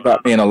that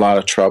got me in a lot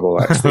of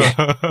trouble, actually.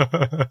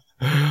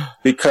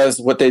 Because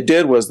what they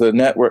did was the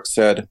network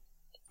said,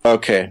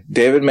 okay,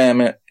 David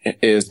Mamet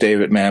is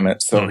David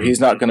Mamet, so he's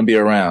not going to be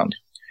around.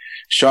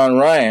 Sean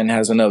Ryan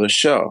has another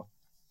show.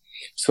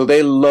 So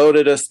they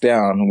loaded us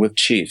down with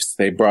chiefs.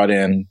 They brought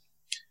in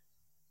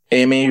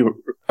Emmy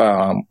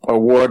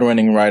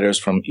award-winning writers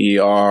from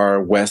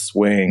ER, West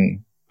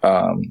Wing,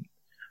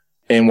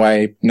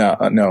 New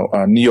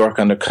York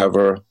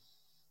Undercover,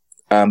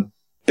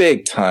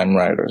 big time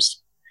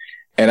writers.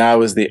 And I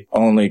was the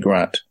only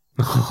grunt.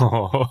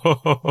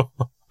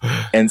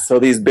 And so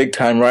these big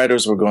time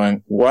writers were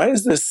going, why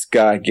is this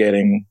guy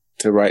getting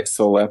to write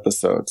sole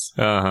episodes?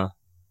 Uh-huh.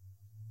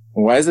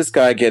 Why is this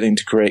guy getting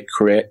to create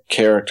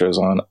characters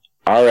on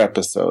our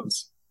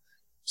episodes?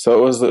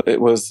 So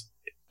it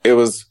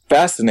was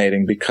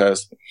fascinating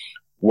because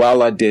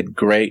while I did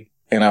great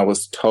and I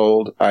was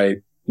told at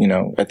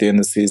the end of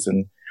the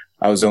season,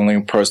 I was the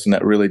only person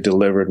that really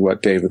delivered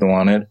what David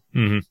wanted.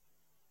 Mm-hmm.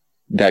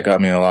 That got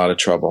me in a lot of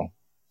trouble.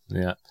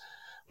 Yeah.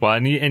 Well,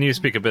 and you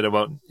speak a bit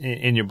about,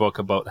 in your book,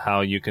 about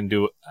how you can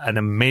do an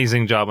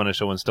amazing job on a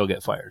show and still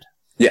get fired.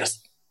 Yes,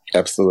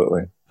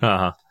 absolutely.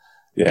 Uh-huh.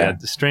 Yeah.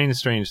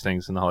 Strange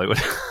things in Hollywood.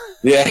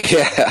 Yeah,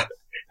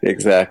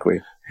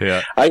 exactly.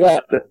 Yeah. I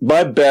got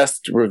my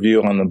best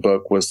review on the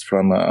book was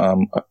from a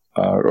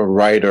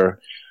writer,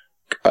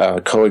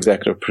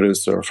 co-executive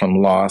producer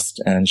from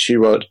Lost, and she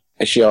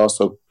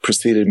also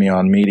preceded me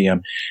on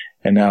Medium,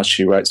 and now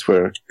she writes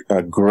for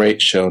a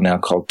great show now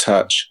called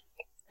Touch.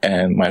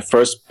 And my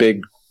first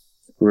big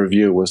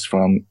review was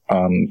from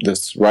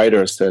this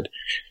writer said,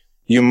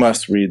 you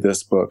must read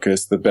this book.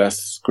 It's the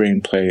best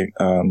screenplay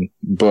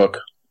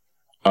book.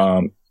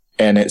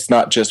 And it's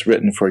not just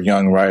written for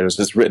young writers.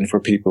 It's written for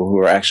people who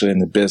are actually in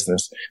the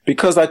business,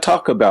 because I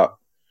talk about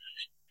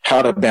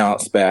how to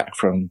bounce back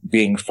from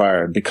being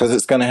fired, because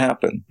it's going to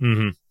happen.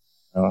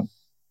 Mm-hmm.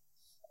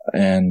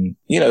 And,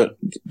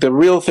 the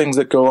real things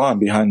that go on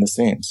behind the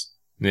scenes.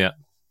 Yeah.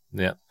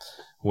 Yeah.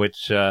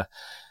 Which,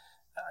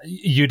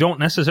 you don't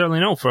necessarily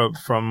know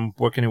from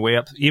working your way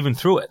up even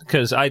through it.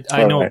 Cause I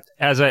know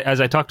as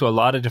I talk to a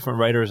lot of different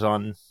writers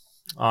on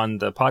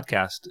the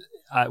podcast,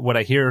 what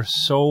I hear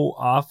so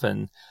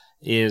often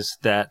is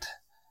that,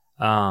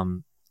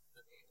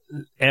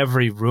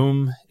 every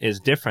room is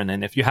different.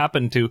 And if you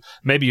happen to,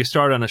 maybe you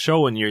start on a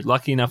show and you're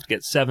lucky enough to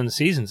get 7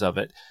 seasons of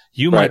it,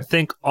 you might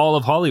think all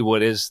of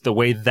Hollywood is the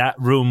way that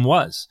room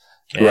was.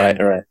 And,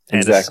 right.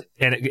 Exactly.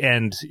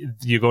 And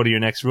you go to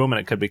your next room and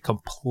it could be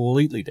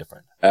completely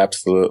different.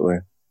 Absolutely.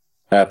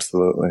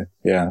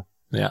 Yeah.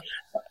 Yeah.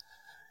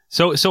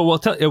 So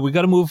we'll we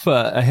got to move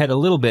ahead a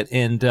little bit.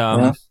 And,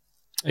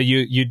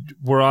 you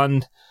were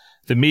on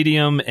the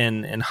Medium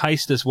and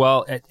Heist as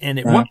well. And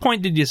at what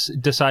point did you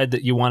decide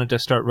that you wanted to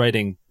start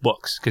writing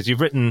books? Because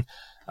you've written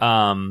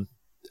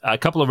a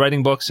couple of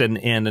writing books and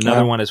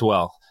another one as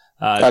well.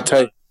 I'll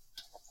tell you,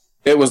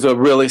 it was a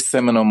really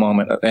seminal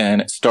moment,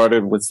 and it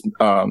started with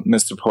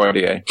Mr.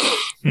 Poirier.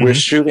 Mm-hmm. We're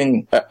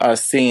shooting a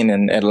scene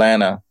in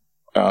Atlanta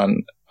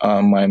on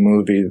my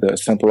movie, The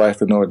Simple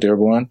Life of Noah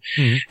Dearborn.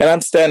 Mm-hmm. And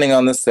I'm standing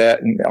on the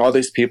set, and all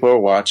these people are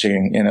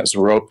watching, and it's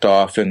roped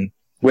off, and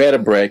we had a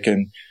break,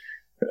 and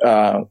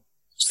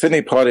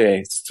Sidney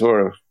Poitier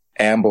sort of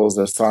ambles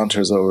or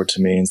saunters over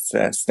to me and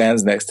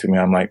stands next to me.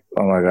 I'm like,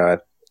 oh my God.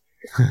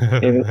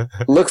 He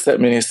looks at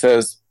me and he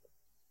says,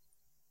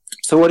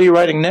 so what are you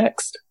writing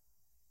next?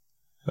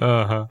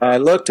 Uh-huh. I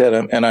looked at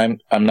him, and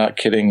I'm not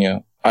kidding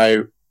you.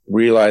 I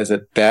realized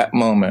at that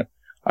moment,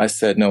 I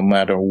said, no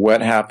matter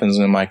what happens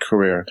in my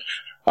career,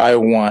 I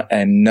want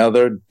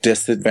another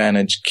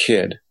disadvantaged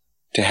kid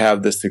to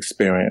have this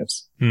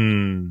experience.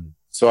 Hmm.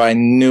 So I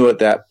knew at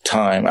that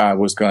time I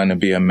was going to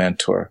be a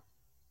mentor.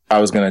 I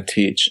was going to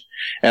teach,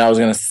 and I was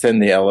going to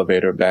send the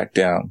elevator back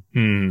down.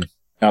 Hmm.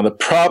 Now, the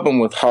problem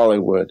with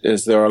Hollywood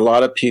is there are a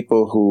lot of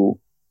people who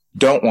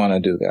don't want to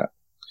do that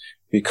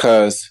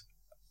because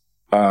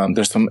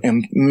there's some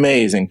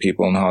amazing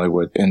people in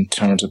Hollywood in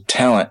terms of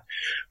talent,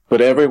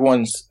 but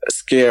everyone's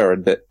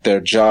scared that their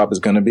job is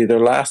going to be their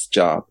last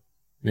job.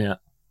 Yeah.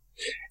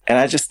 And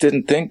I just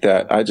didn't think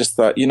that. I just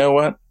thought, you know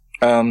what?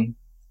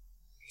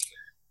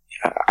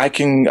 I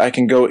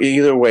can go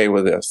either way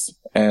with this.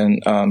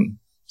 And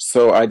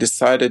so I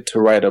decided to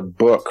write a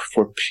book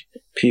for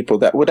people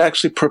that would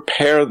actually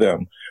prepare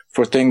them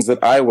for things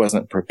that I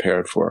wasn't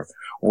prepared for,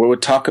 or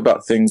would talk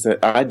about things that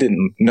I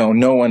didn't know.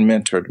 No one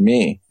mentored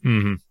me.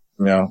 Mm-hmm.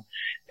 You know,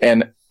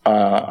 and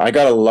I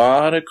got a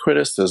lot of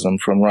criticism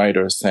from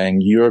writers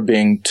saying you're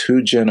being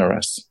too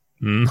generous.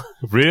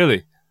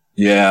 Really?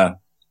 Yeah.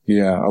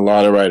 A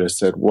lot of writers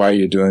said, "Why are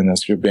you doing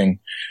this? You're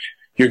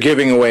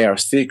giving away our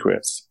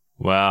secrets."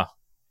 Wow.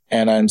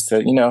 And I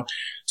said, you know,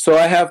 so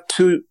I have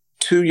two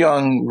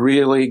young,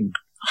 really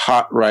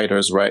hot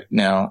writers right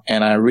now,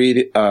 and I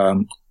read.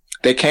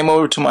 They came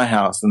over to my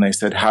house and they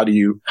said, "How do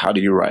you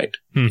write?"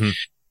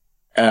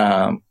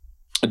 Mm-hmm.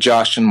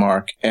 Josh and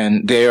Mark,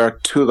 and they are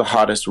two of the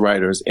hottest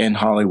writers in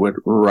Hollywood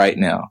right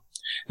now.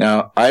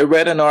 Now, I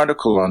read an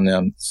article on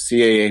them.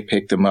 CAA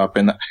picked them up,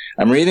 and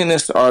I'm reading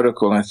this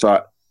article, and I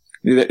thought,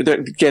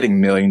 they're getting $1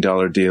 million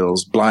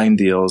deals, blind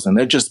deals, and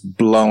they're just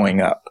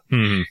blowing up.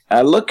 Mm-hmm.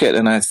 I look at it,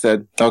 and I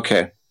said,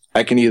 okay,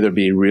 I can either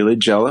be really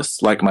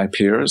jealous, like my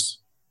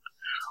peers,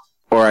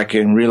 or I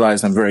can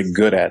realize I'm very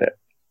good at it.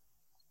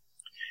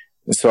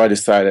 And so I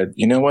decided,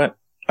 you know what?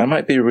 I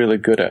might be really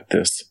good at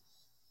this.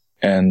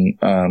 And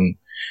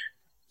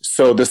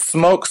so the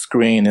smoke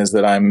screen is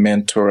that I'm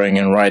mentoring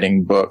and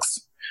writing books.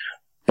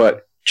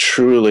 But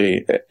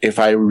truly, if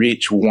I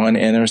reach one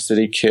inner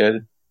city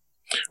kid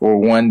or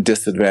one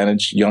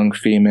disadvantaged young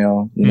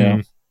female, you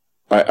know,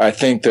 I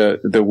think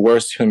the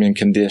worst human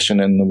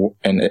condition in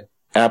the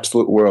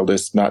absolute world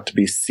is not to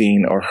be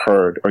seen or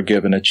heard or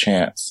given a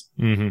chance.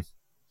 Mm-hmm.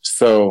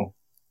 So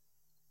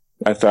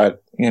I thought,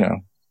 you know,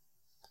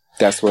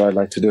 that's what I'd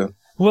like to do.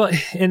 Well,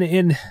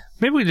 and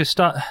maybe we just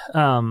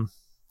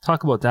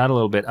talk about that a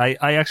little bit.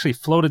 I actually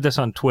floated this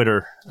on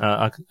Twitter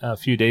a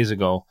few days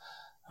ago,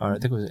 or I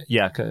think it was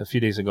a few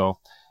days ago.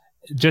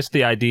 Just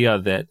the idea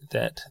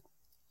that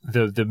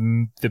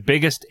the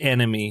biggest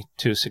enemy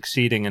to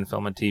succeeding in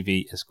film and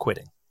TV is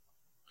quitting.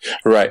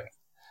 Right.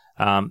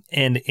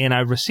 And I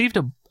received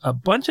a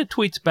bunch of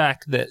tweets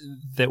back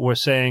that were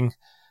saying,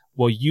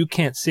 "Well, you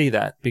can't say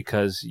that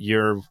because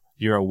you're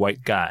a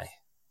white guy."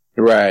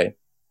 Right.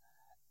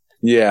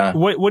 Yeah.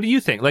 What do you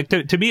think? Like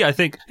to me, I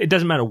think it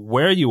doesn't matter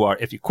where you are.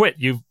 If you quit,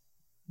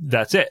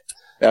 that's it.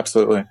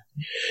 Absolutely.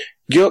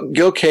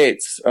 Gil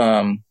Cates,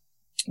 a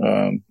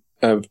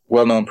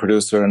well-known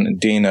producer and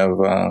dean of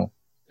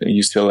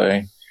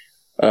UCLA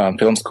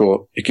Film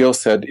School, Gil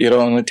said it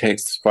only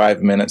takes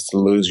 5 minutes to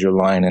lose your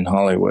line in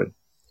Hollywood.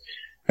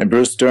 And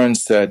Bruce Dern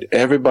said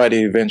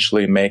everybody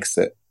eventually makes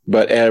it,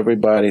 but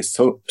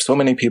so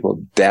many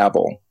people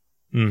dabble.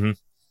 Mm-hmm.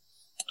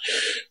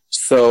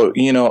 So,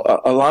 you know,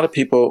 a lot of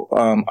people,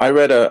 I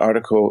read an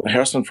article,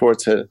 Harrison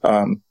Ford said,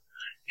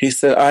 he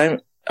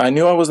said, I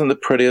knew I wasn't the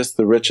prettiest,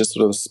 the richest,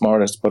 or the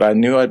smartest, but I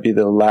knew I'd be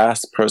the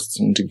last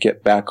person to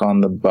get back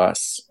on the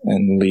bus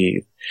and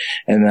leave.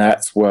 And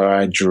that's where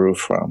I drew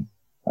from.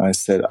 I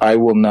said, I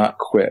will not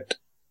quit.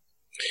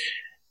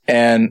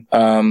 And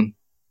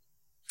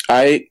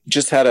I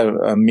just had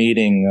a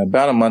meeting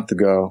about a month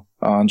ago.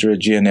 Andrea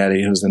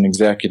Giannetti, who's an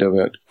executive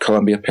at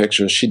Columbia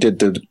Pictures, she did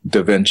the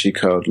Da Vinci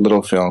Code,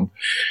 little film,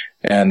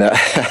 and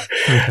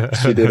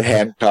she did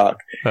Hancock.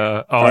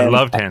 I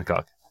loved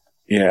Hancock.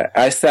 Yeah,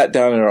 I sat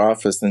down in her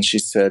office and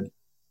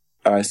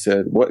I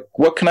said,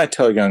 what can I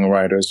tell young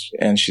writers?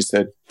 And she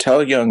said,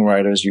 tell young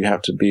writers you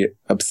have to be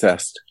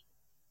obsessed.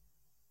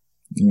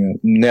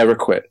 Never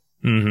quit.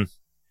 Mm-hmm.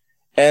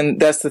 And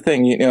that's the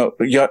thing, a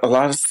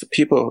lot of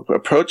people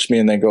approach me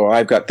and they go,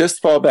 I've got this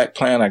fallback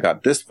plan. I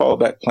got this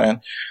fallback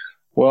plan.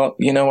 Well,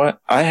 you know what?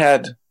 I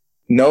had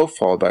no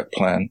fallback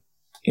plan.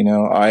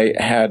 I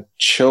had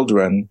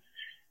children,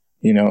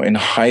 in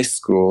high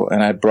school,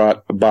 and I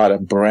bought a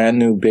brand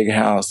new big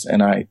house,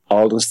 and I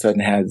all of a sudden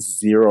had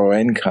zero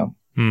income.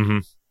 Mm-hmm.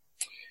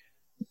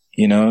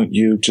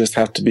 You just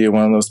have to be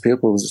one of those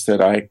people who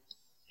said,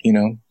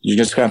 you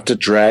just have to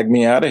drag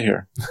me out of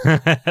here.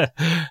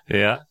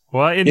 Yeah.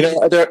 Well,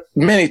 there are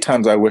many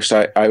times I wish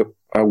I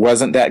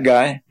wasn't that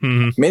guy.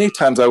 Mm-hmm. Many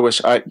times I wish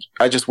I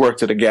just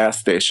worked at a gas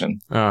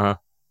station. Uh-huh.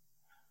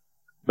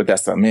 But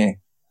that's not me.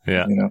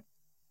 Yeah.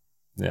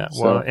 Yeah.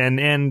 So, well,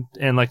 and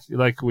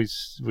like we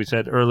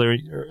said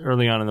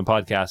early on in the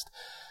podcast,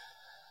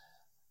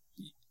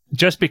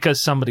 just because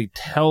somebody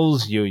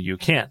tells you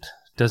can't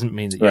doesn't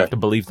mean that you have to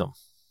believe them.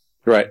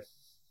 Right.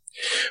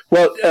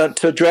 Well,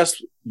 to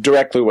address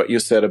directly what you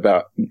said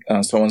about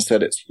someone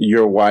said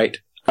you're white.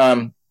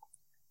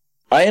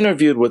 I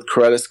interviewed with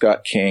Coretta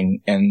Scott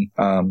King, and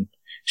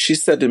she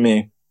said to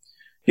me,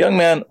 young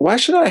man, why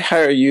should I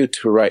hire you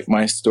to write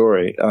my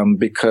story?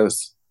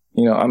 Because,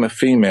 I'm a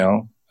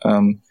female.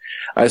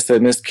 I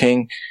said, Miss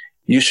King,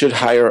 you should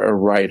hire a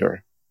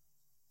writer.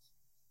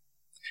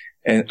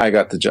 And I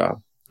got the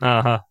job.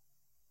 Uh-huh.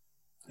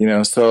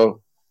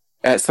 So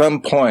at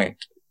some point,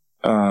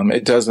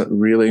 it doesn't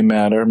really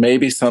matter.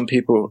 Maybe some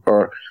people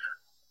are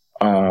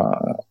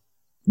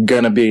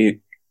going to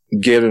be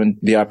given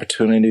the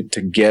opportunity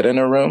to get in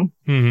a room.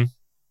 Mm-hmm.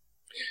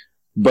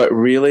 But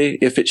really,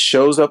 if it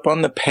shows up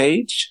on the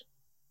page,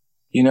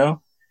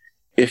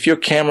 if you're a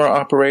camera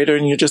operator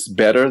and you're just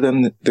better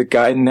than the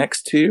guy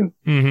next to you,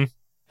 mm-hmm.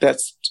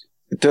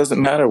 it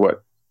doesn't matter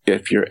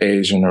if you're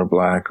Asian or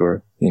black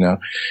or,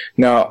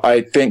 Now,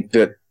 I think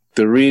that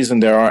the reason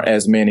there aren't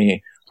as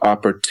many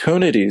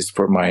opportunities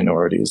for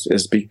minorities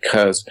is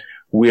because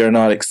we are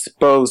not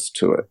exposed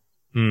to it.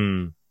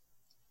 Mm.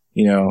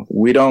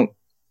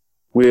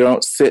 We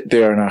don't sit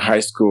there in a high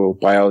school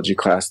biology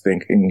class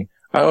thinking,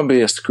 I want to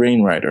be a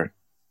screenwriter.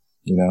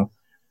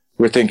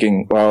 We're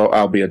thinking, well,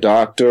 I'll be a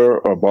doctor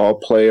or a ball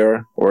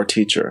player or a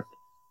teacher.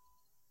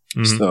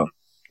 Mm-hmm. So,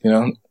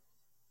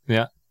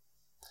 Yeah.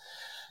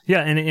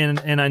 Yeah.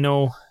 And I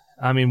know,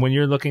 when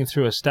you're looking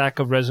through a stack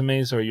of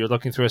resumes or you're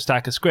looking through a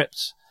stack of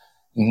scripts,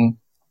 mm-hmm.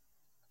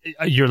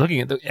 you're looking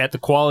at the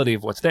quality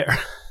of what's there.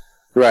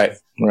 Right.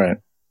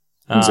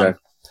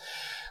 Exactly.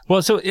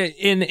 Well, so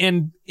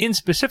in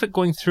specific,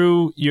 going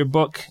through your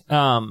book,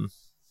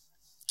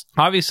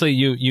 obviously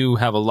you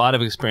have a lot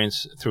of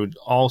experience through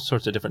all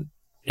sorts of different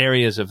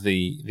areas of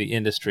the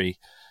industry,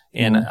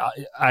 and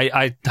mm-hmm.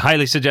 I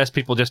highly suggest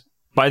people just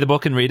buy the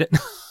book and read it.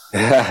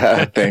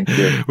 Thank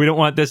you. We don't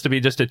want this to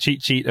be just a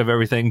cheat sheet of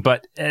everything,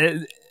 but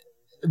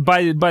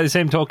by the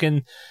same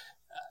token,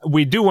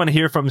 we do want to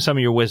hear from some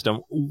of your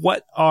wisdom.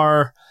 What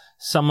are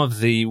some of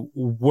the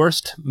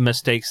worst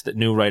mistakes that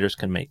new writers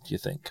can make, do you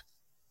think?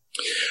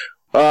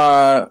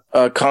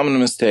 A common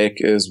mistake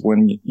is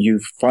when you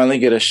finally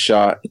get a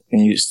shot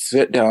and you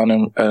sit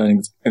down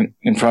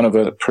in front of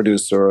a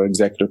producer or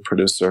executive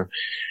producer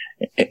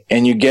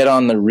and you get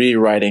on the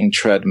rewriting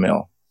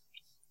treadmill.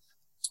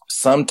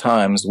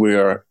 Sometimes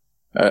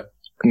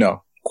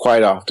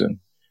quite often,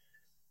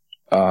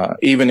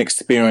 even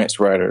experienced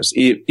writers,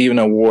 even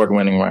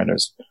award-winning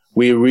writers,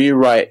 we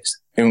rewrite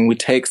and we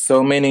take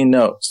so many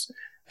notes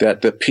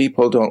that the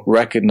people don't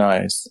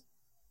recognize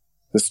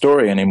the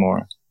story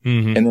anymore.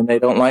 Mm-hmm. And then they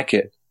don't like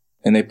it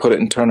and they put it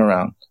in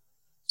turnaround.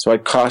 So I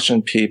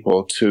caution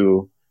people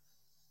to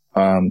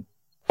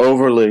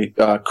overly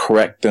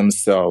correct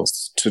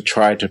themselves to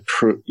try to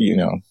prove,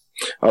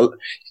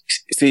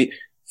 see,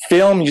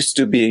 film used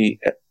to be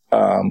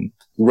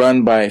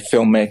run by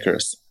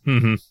filmmakers.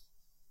 Mm-hmm.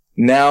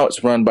 Now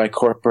it's run by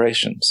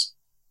corporations.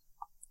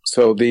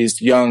 So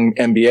these young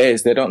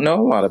MBAs, they don't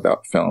know a lot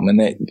about film,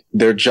 and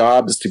their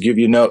job is to give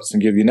you notes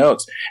and give you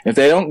notes. If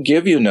they don't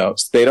give you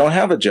notes, they don't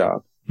have a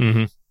job.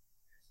 Mm-hmm.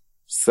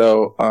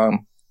 So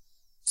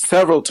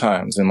several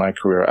times in my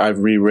career, I've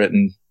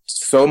rewritten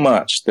so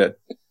much that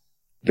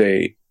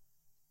the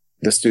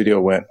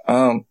studio went,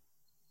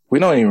 we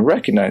don't even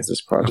recognize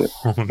this project.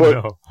 Oh,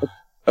 no.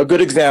 A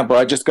good example,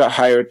 I just got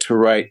hired to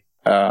write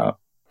a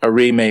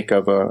remake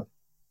of a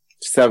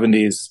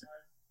 70s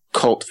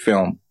cult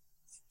film.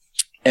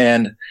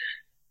 And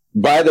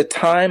by the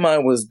time I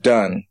was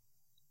done,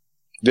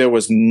 there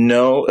was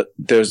no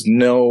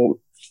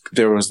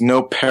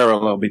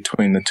parallel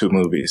between the two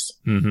movies.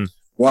 Mm-hmm.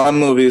 One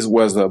movie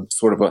was a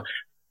sort of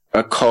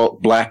a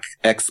cult black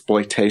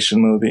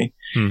exploitation movie.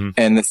 Mm-hmm.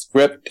 And the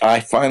script I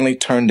finally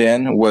turned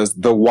in was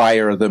The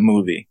Wire, the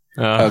movie.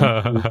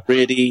 A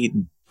gritty,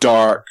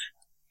 dark,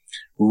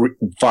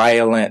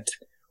 violent.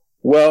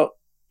 Well,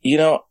 you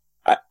know,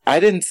 I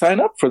didn't sign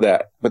up for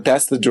that, but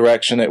that's the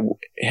direction it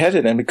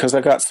headed in because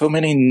I got so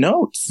many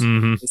notes.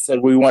 Mm-hmm. It said,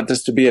 we want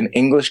this to be an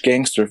English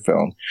gangster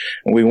film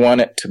and we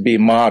want it to be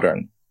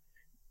modern.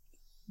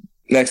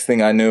 Next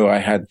thing I knew, I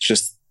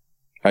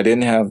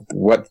didn't have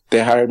what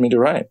they hired me to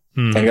write.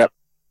 Mm-hmm.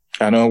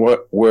 I know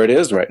where it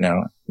is right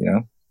now, you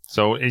know?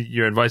 So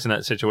your advice in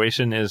that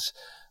situation is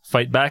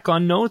fight back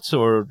on notes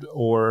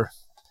or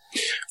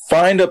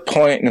find a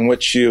point in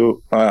which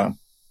you,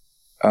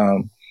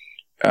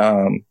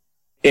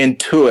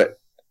 intuit,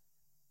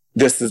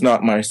 this is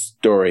not my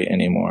story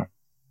anymore,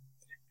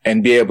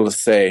 and be able to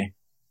say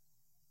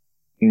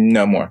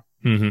no more.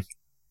 Mm-hmm.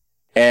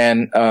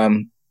 And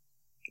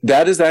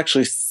that is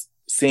actually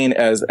seen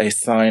as a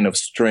sign of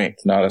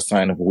strength, not a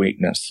sign of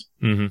weakness.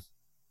 Mm-hmm.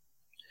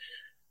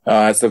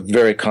 It's a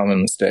very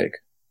common mistake.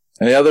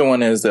 And the other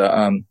one is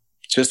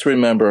just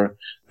remember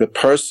the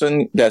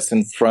person that's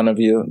in front of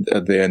you,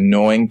 the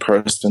annoying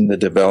person, the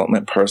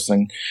development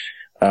person.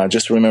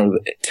 Just remember,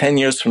 10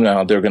 years from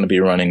now, they're going to be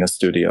running a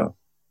studio.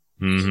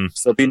 Mm-hmm.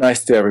 So be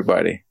nice to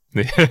everybody.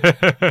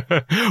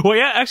 Well,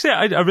 yeah, actually,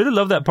 I really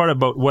love that part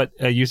about what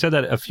you said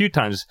that a few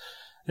times,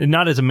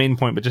 not as a main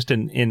point, but just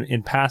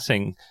in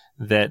passing,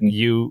 that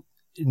you,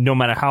 no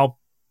matter how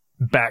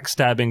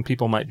backstabbing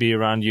people might be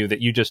around you, that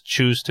you just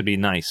choose to be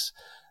nice.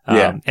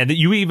 And that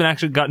you even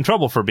actually got in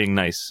trouble for being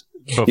nice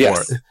before.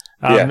 Yes.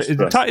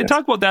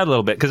 Talk about that a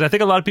little bit, because I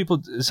think a lot of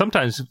people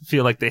sometimes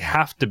feel like they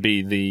have to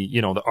be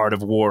the art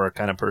of war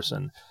kind of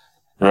person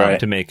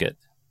to make it.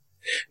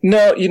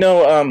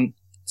 No,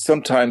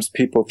 sometimes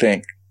people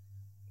think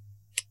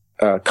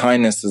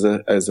kindness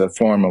is a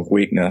form of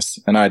weakness,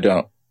 and I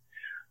don't.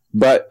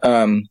 But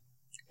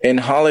in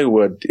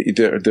Hollywood,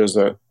 there's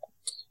a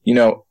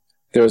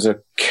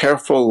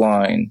careful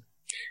line,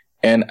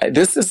 and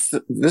this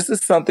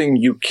is something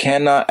you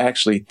cannot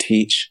actually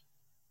teach.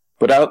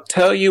 But I'll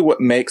tell you what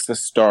makes a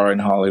star in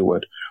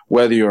Hollywood,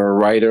 whether you're a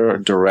writer,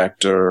 a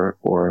director,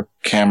 or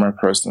camera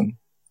person.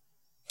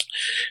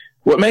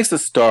 What makes a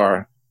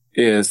star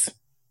is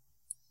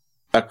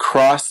a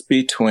cross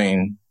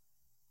between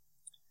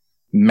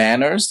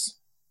manners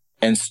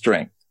and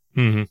strength.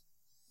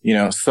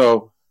 Mm-hmm.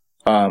 So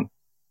Marlon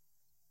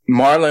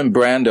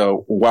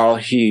Brando, while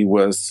he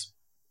was,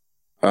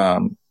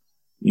 a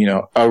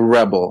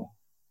rebel,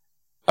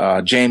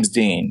 James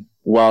Dean,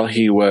 while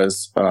he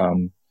was,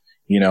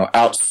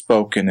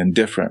 outspoken and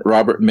different.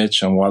 Robert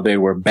Mitchum, while they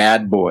were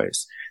bad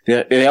boys,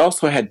 they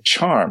also had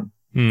charm.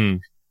 Mm.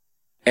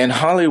 And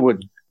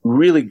Hollywood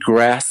really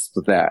grasped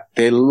that.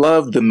 They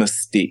loved the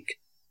mystique.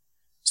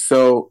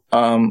 So,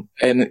 an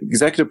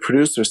executive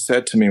producer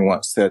said to me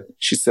once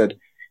she said,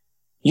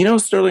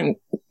 Sterling,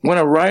 when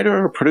a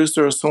writer or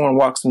producer or someone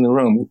walks in the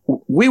room,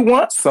 we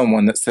want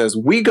someone that says,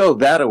 we go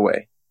that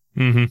way.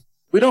 Mm-hmm.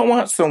 We don't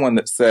want someone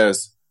that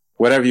says,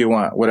 whatever you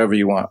want, whatever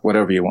you want,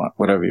 whatever you want,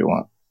 whatever you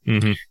want.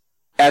 Mm-hmm.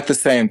 At the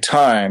same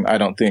time, I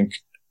don't think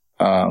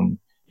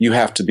you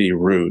have to be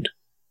rude.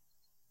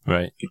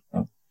 Right.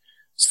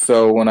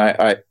 So when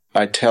I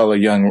tell a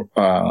young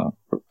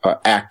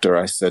actor,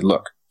 I said,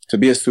 look, to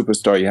be a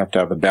superstar, you have to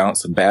have a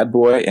balance of bad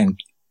boy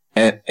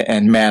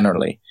and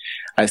mannerly.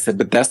 I said,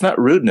 but that's not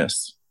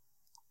rudeness.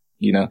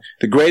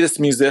 The greatest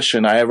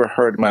musician I ever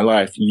heard in my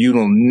life, you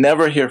will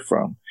never hear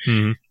from,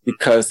 mm-hmm.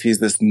 because he's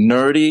this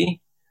nerdy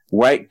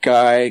white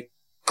guy,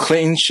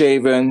 clean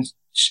shaven,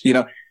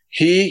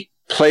 he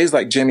plays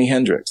like Jimi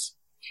Hendrix.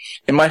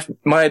 And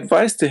my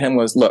advice to him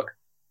was, look,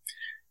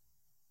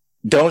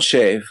 don't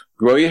shave,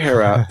 grow your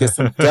hair out, get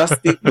some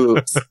dusty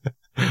boots,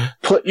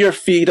 put your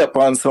feet up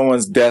on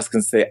someone's desk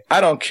and say,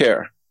 I don't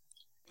care.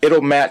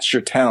 It'll match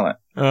your talent.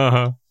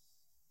 Uh-huh.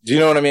 Do you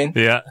know what I mean?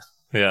 Yeah.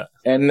 Yeah.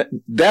 And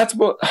that's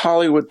what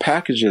Hollywood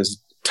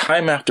packages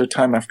time after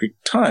time after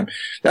time.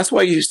 That's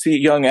why you see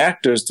young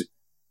actors,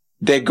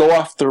 they go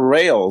off the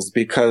rails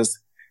because,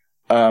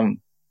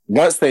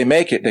 once they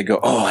make it, they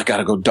go, oh, I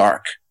gotta go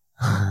dark.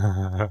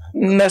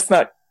 And that's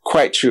not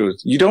quite true.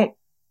 You don't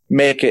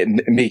make it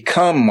and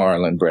become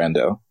Marlon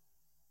Brando.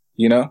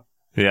 Yeah.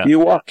 You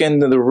walk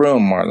into the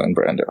room, Marlon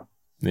Brando.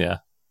 Yeah.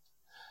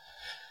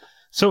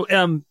 So,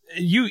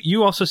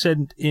 you also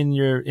said in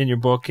your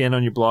book and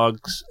on your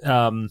blogs,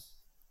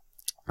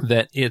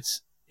 that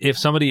if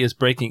somebody is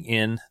breaking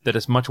in, that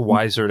it's much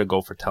wiser to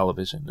go for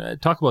television.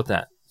 Talk about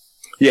that.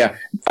 Yeah.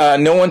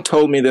 No one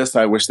told me this.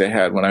 I wish they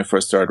had when I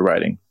first started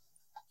writing.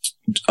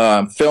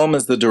 Film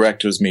is the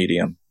director's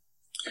medium.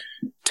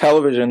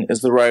 Television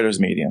is the writer's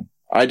medium.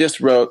 I just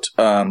wrote,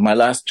 my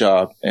last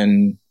job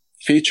in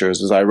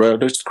features is I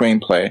wrote a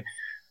screenplay.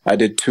 I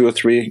did 2 or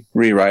 3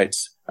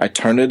 rewrites. I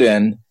turned it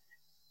in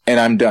and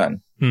I'm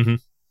done. Mm-hmm.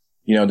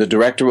 The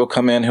director will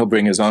come in. He'll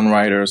bring his own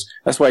writers.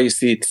 That's why you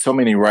see so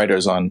many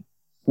writers on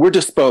we're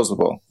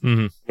disposable.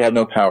 Mm-hmm. We have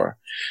no power.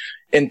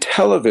 In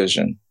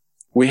television,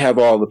 we have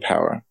all the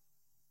power.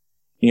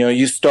 You know,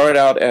 you start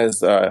out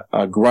as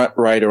a grunt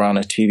writer on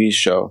a TV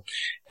show,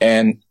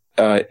 and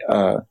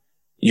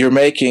you're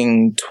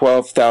making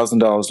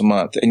 $12,000 a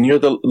month, and you're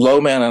the low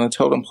man on a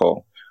totem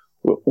pole.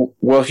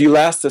 Well, if you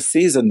last a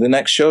season, the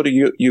next show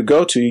you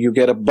go to, you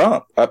get a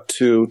bump up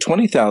to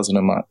 $20,000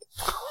 a month.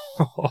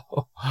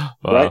 Wow.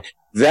 Right?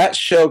 That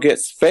show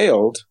gets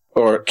failed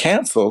or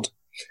canceled.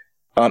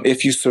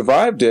 If you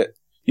survived it,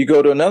 you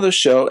go to another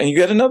show and you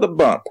get another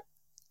bump,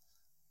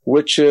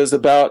 which is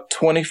about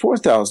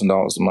 $24,000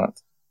 a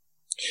month.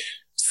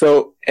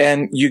 So,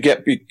 and you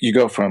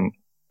go from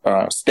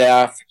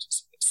staff,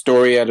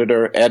 story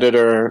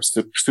editor,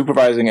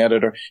 supervising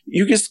editor.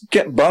 You just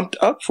get bumped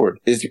upward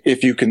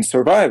if you can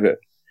survive it.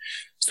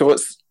 So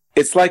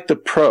it's like the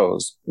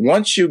pros.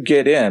 Once you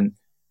get in,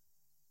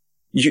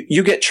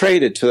 you get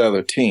traded to the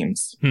other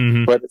teams,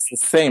 Mm-hmm. but it's the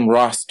same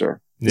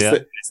roster. Yeah.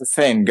 It's the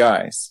same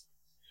guys.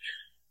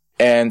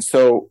 And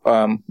so,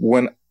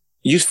 when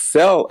you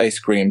sell a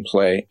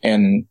screenplay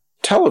in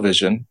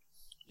television,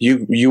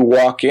 you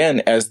walk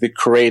in as the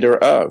creator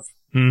of.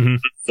 Mm-hmm.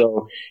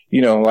 So,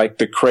 you know, like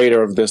the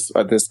creator of this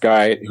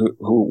guy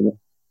who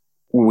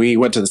we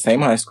went to the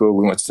same high school,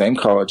 we went to the same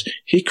college.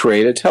 He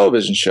created a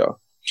television show.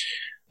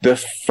 The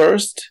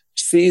first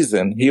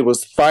season, he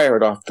was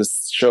fired off the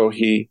show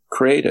he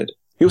created.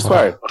 He was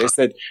fired. They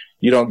said,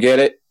 "You don't get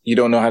it. You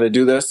don't know how to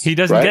do this." He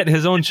doesn't get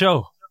his own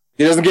show.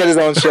 He doesn't get his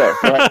own show.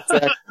 Right?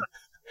 Exactly.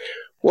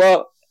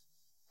 Well,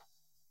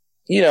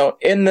 you know,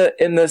 in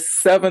the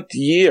seventh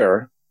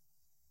year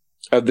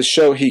of the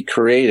show he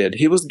created,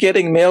 he was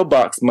getting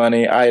mailbox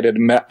money. I'd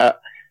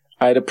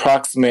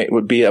approximate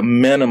would be a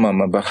minimum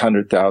of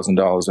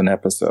 $100,000 an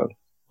episode.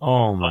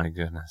 Oh my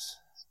goodness!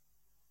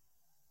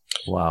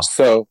 Wow.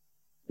 So,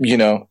 you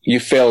know, you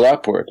fail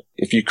upward.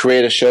 If you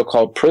create a show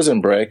called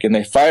Prison Break and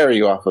they fire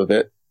you off of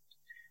it,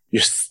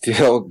 you're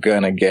still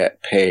gonna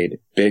get paid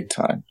big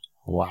time.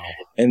 Wow.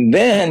 And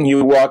then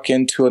you walk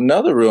into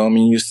another room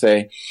and you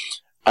say,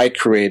 "I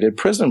created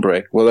Prison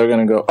Break." Well, they're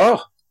gonna go,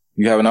 "Oh,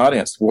 you have an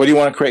audience. What do you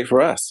want to create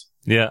for us?"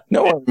 Yeah.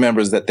 No one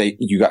remembers that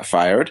you got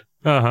fired.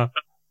 Uh-huh.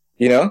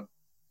 You know?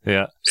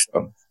 Yeah.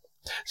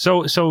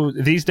 So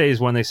these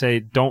days when they say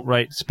don't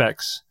write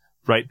specs,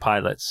 write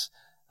pilots,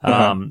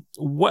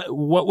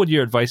 what would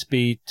your advice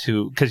be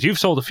to, because you've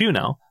sold a few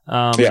now.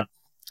 Yeah.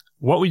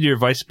 What would your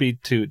advice be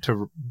to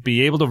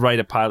be able to write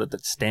a pilot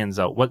that stands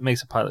out? What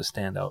makes a pilot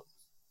stand out?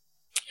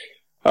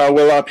 Well,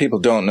 a lot of people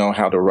don't know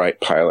how to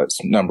write pilots.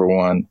 Number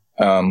one,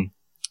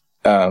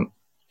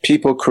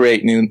 people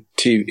create new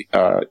TV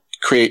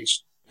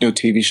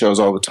shows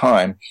all the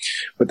time,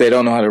 but they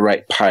don't know how to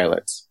write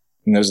pilots.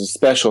 And there's a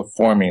special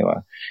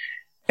formula.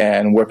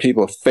 And where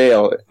people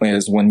fail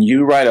is when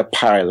you write a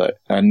pilot,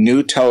 a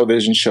new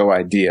television show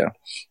idea,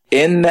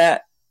 in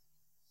that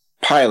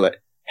pilot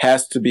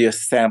has to be a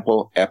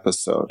sample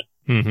episode,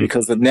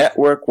 because the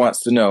network wants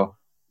to know,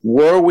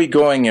 where are we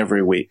going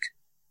every week?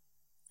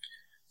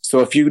 So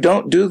if you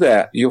don't do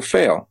that, you'll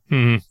fail.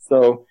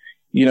 So,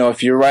 you know,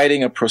 if you're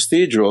writing a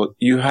procedural,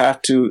 you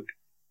have to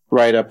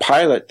write a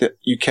pilot that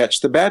you catch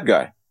the bad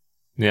guy.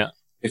 Yeah.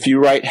 If you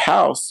write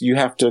House, you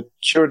have to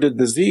cure the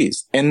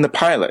disease in the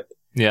pilot.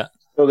 Yeah.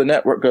 So the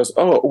network goes,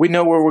 "Oh, we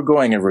know where we're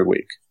going every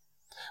week."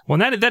 Well,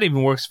 that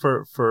even works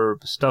for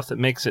stuff that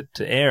makes it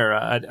to air.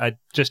 I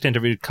just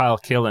interviewed Kyle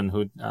Killen,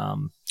 who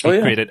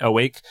created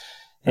Awake,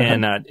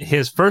 and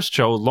his first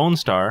show, Lone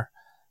Star,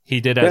 he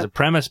did as a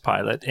premise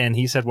pilot, and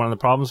he said one of the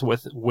problems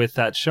with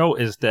that show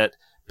is that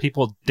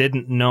people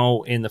didn't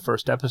know in the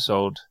first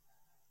episode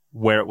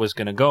where it was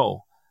going to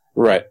go.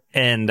 Right.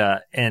 And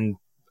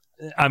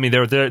I mean,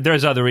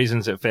 there's other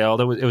reasons it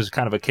failed. It was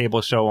kind of a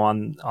cable show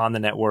on the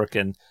network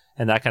and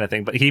that kind of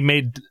thing. But he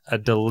made a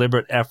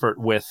deliberate effort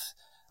with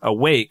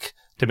Awake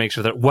to make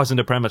sure that it wasn't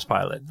a premise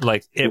pilot.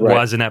 Like, it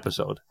was an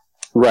episode.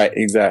 Right,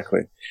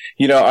 exactly.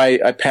 You know,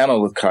 I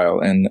paneled with Kyle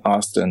in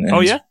Austin.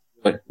 And yeah?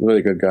 He's a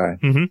really good guy.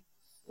 Mm-hmm.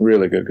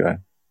 Really good guy.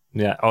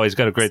 Yeah. Oh, he's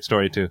got a great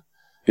story, too.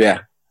 Yeah.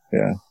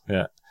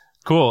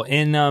 Cool.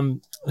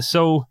 And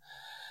so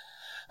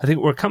I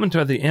think we're coming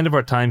to the end of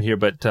our time here,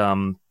 but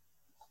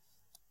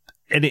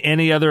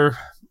any other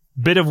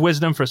bit of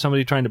wisdom for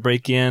somebody trying to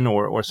break in,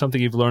 or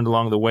something you've learned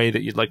along the way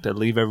that you'd like to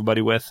leave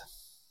everybody with?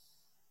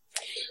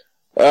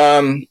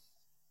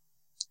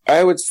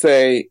 I would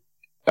say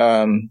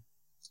one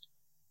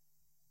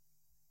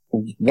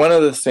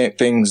of the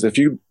things, if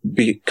you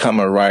become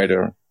a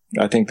writer,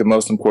 I think the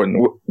most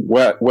important,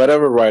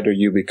 whatever writer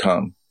you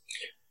become,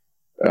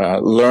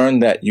 learn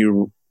that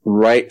you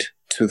write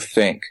to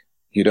think.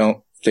 You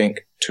don't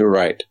think to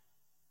write.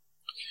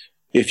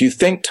 If you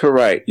think to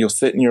write, you'll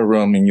sit in your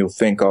room and you'll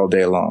think all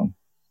day long.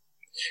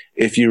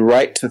 If you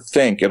write to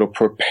think, it'll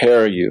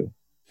prepare you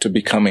to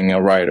becoming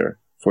a writer.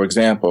 For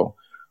example,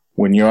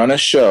 when you're on a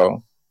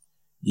show,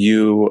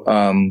 you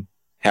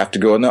have to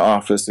go in the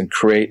office and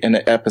create an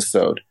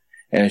episode.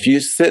 And if you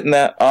sit in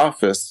that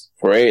office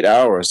for 8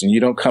 hours and you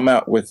don't come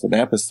out with an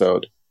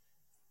episode,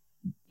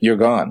 you're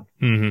gone.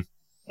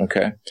 Mm-hmm.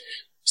 Okay.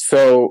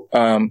 So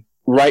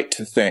write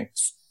to think.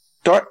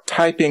 Start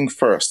typing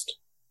first,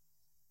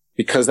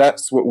 because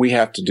that's what we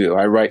have to do.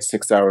 I write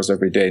 6 hours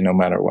every day, no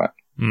matter what.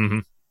 Mm-hmm.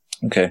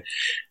 Okay.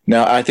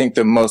 Now, I think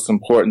the most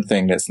important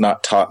thing that's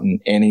not taught in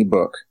any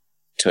book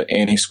to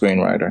any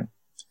screenwriter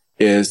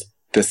is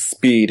the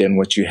speed in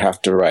which you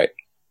have to write.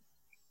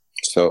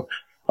 So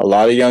a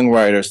lot of young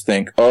writers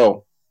think,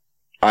 oh,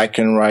 I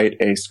can write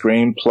a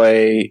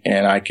screenplay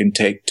and I can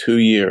take 2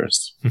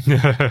 years.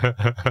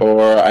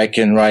 Or I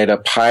can write a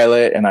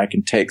pilot and I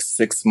can take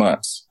 6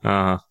 months.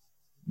 Uh-huh.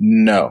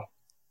 No.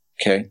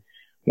 Okay.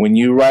 When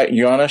you're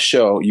on a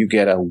show, you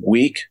get a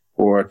week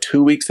or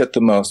 2 weeks at the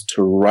most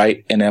to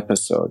write an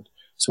episode.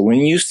 So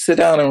when you sit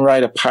down and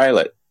write a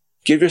pilot,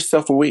 give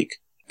yourself a week.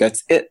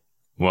 That's it.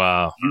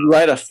 Wow. You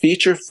write a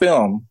feature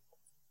film,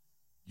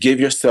 give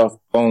yourself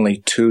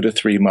only 2 to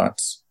 3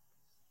 months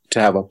to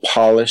have a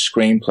polished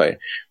screenplay.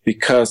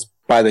 Because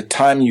by the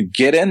time you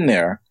get in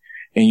there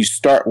and you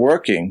start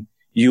working,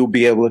 you'll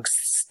be able to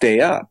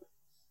stay up.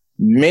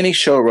 Many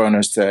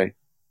showrunners say,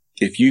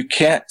 if you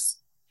can't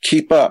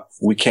keep up,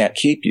 we can't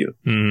keep you.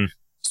 Mm.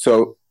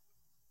 So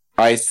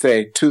I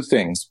say 2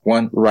 things.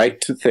 1,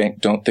 write to think,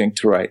 don't think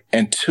to write.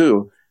 And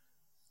 2,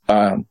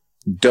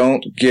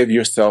 don't give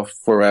yourself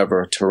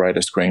forever to write a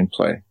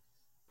screenplay.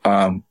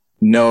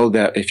 Know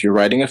that if you're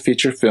writing a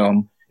feature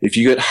film, if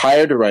you get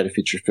hired to write a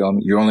feature film,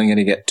 you're only going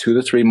to get 2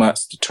 to 3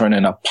 months to turn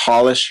in a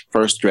polished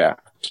first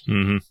draft.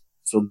 Mm-hmm.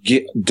 So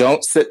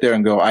don't sit there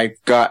and go, I've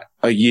got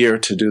a year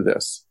to do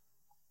this.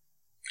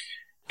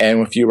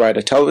 And if you write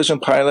a television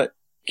pilot,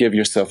 give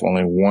yourself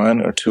only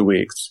 1 or 2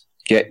 weeks.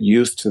 Get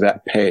used to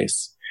that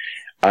pace.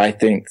 I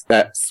think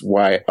that's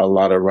why a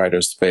lot of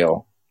writers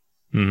fail.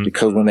 Mm-hmm.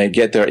 Because when they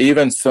get there,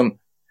 even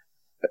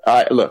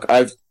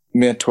I've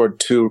mentored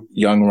 2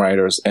 young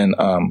writers and,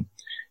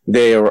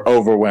 they are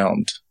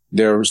overwhelmed.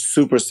 They're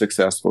super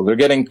successful. They're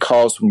getting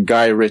calls from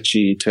Guy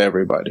Ritchie to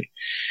everybody.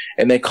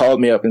 And they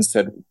called me up and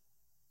said,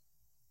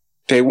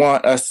 they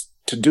want us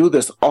to do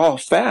this all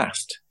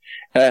fast.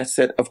 And I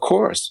said, of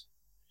course,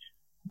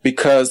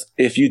 because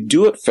if you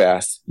do it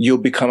fast, you'll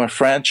become a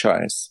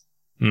franchise.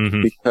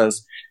 Mm-hmm.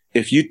 Because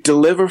if you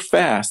deliver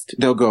fast,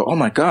 they'll go, oh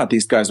my God,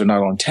 these guys are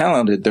not only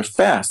talented, they're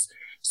fast.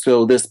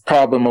 So this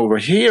problem over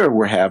here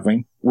we're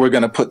having, we're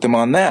going to put them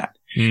on that.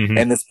 Mm-hmm.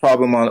 And this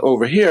problem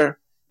over here,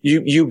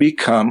 you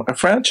become a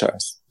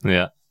franchise.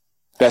 Yeah.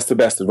 That's the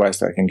best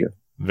advice I can give.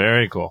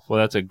 Very cool. Well,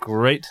 that's a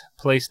great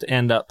place to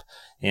end up.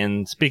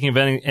 And speaking of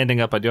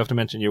ending up, I do have to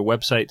mention your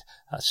website,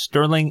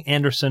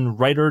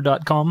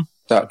 sterlingandersonwriter.com.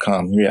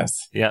 .com,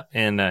 yes. Yeah.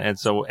 And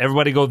so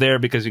everybody go there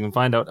because you can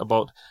find out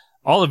about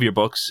all of your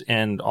books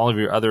and all of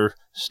your other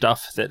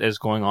stuff that is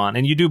going on.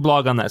 And you do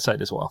blog on that site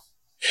as well.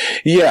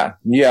 Yeah.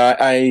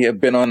 I have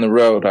been on the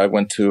road. I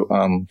went to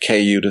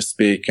KU to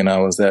speak, and I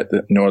was at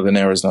Northern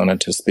Arizona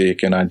to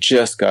speak, and I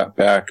just got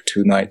back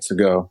 2 nights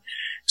ago.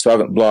 So I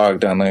haven't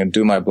blogged. I'm going to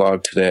do my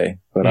blog today,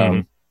 but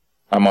I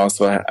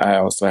also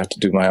have to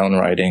do my own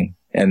writing,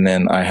 and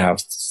then I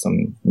have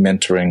some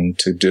mentoring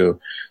to do.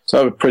 So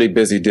I have a pretty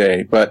busy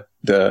day, but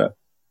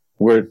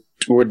we're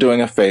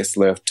doing a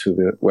facelift to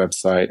the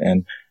website,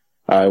 and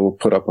I will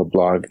put up a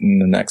blog in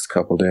the next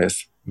couple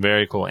days.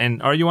 Very cool.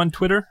 And are you on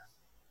Twitter?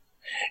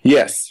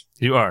 Yes.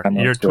 You are.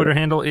 Your Twitter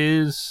handle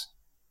is?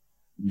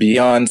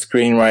 Beyond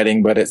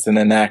Screenwriting, but it's an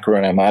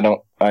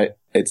acronym.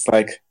 It's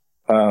like,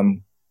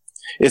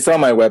 it's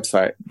on my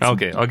website.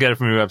 Okay. I'll get it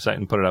from your website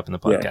and put it up in the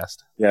podcast.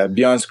 Yeah.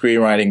 Beyond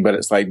Screenwriting, but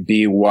it's like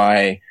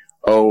BYONSCR.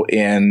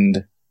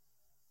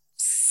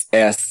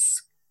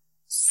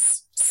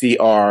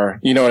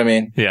 You know what I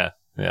mean? Yeah.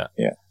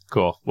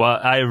 Cool. Well,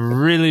 I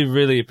really,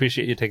 really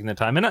appreciate you taking the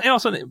time. And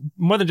also,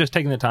 more than just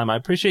taking the time, I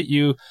appreciate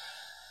you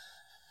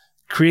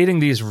creating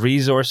these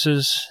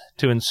resources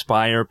to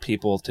inspire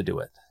people to do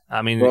it.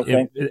 I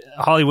mean,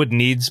 Hollywood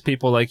needs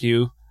people like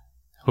you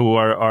who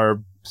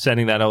are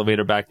setting that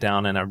elevator back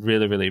down, and I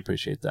really, really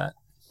appreciate that.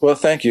 Well,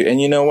 thank you.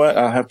 And you know what?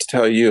 I'll have to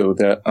tell you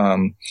that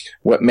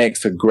what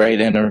makes a great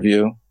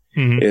interview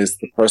is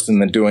the person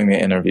that's doing the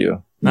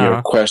interview.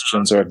 Your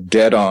questions are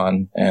dead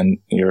on, and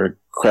your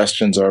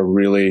questions are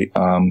really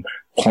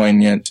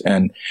poignant.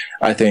 And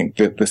I think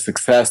that the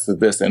success of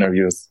this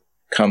interview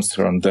comes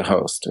from the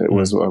host. It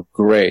was a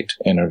great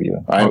interview.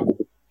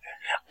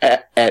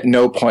 At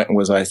no point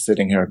was I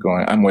sitting here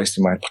going, I'm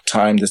wasting my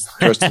time. This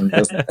person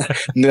doesn't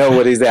know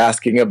what he's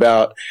asking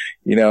about,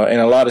 and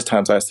a lot of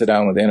times I sit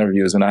down with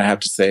interviews and I have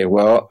to say,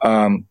 well,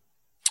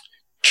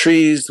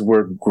 trees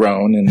were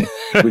grown and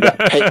we got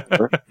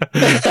paper.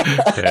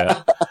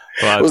 Yeah.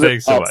 Well,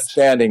 thanks so much.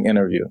 Outstanding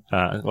interview.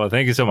 Well,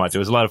 thank you so much. It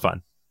was a lot of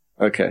fun.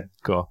 Okay.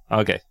 Cool.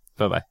 Okay.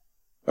 Bye-bye.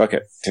 Okay.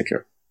 Take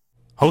care.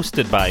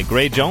 Hosted by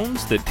Gray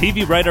Jones, the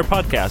TV Writer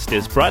Podcast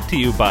is brought to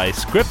you by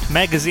Script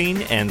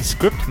Magazine and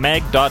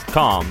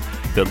ScriptMag.com,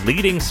 the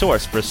leading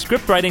source for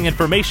script writing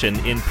information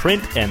in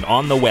print and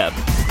on the web.